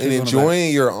 alone and People in the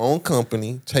enjoying your own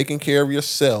company, taking care of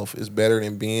yourself is better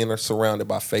than being surrounded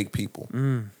by fake people.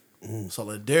 So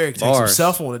let Derek takes Bars.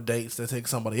 himself on the dates that take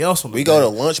somebody else on the We date. go to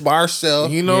lunch by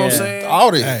ourselves. You know what I'm Yeah. saying?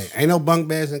 All this. Hey, ain't no bunk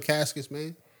beds and caskets,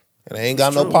 man. And they ain't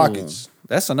got no pockets.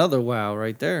 That's another wow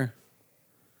right there.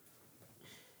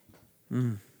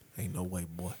 Ain't no way,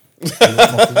 boy.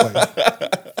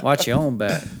 Watch your own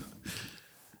back.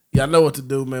 Y'all know what to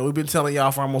do, man. We've been telling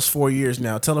y'all for almost 4 years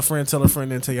now. Tell a friend,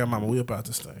 then tell your mama. We about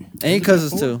to stay. And your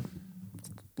cousins too.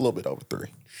 A little bit over 3.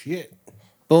 Shit.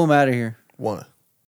 Boom, out of here. 1.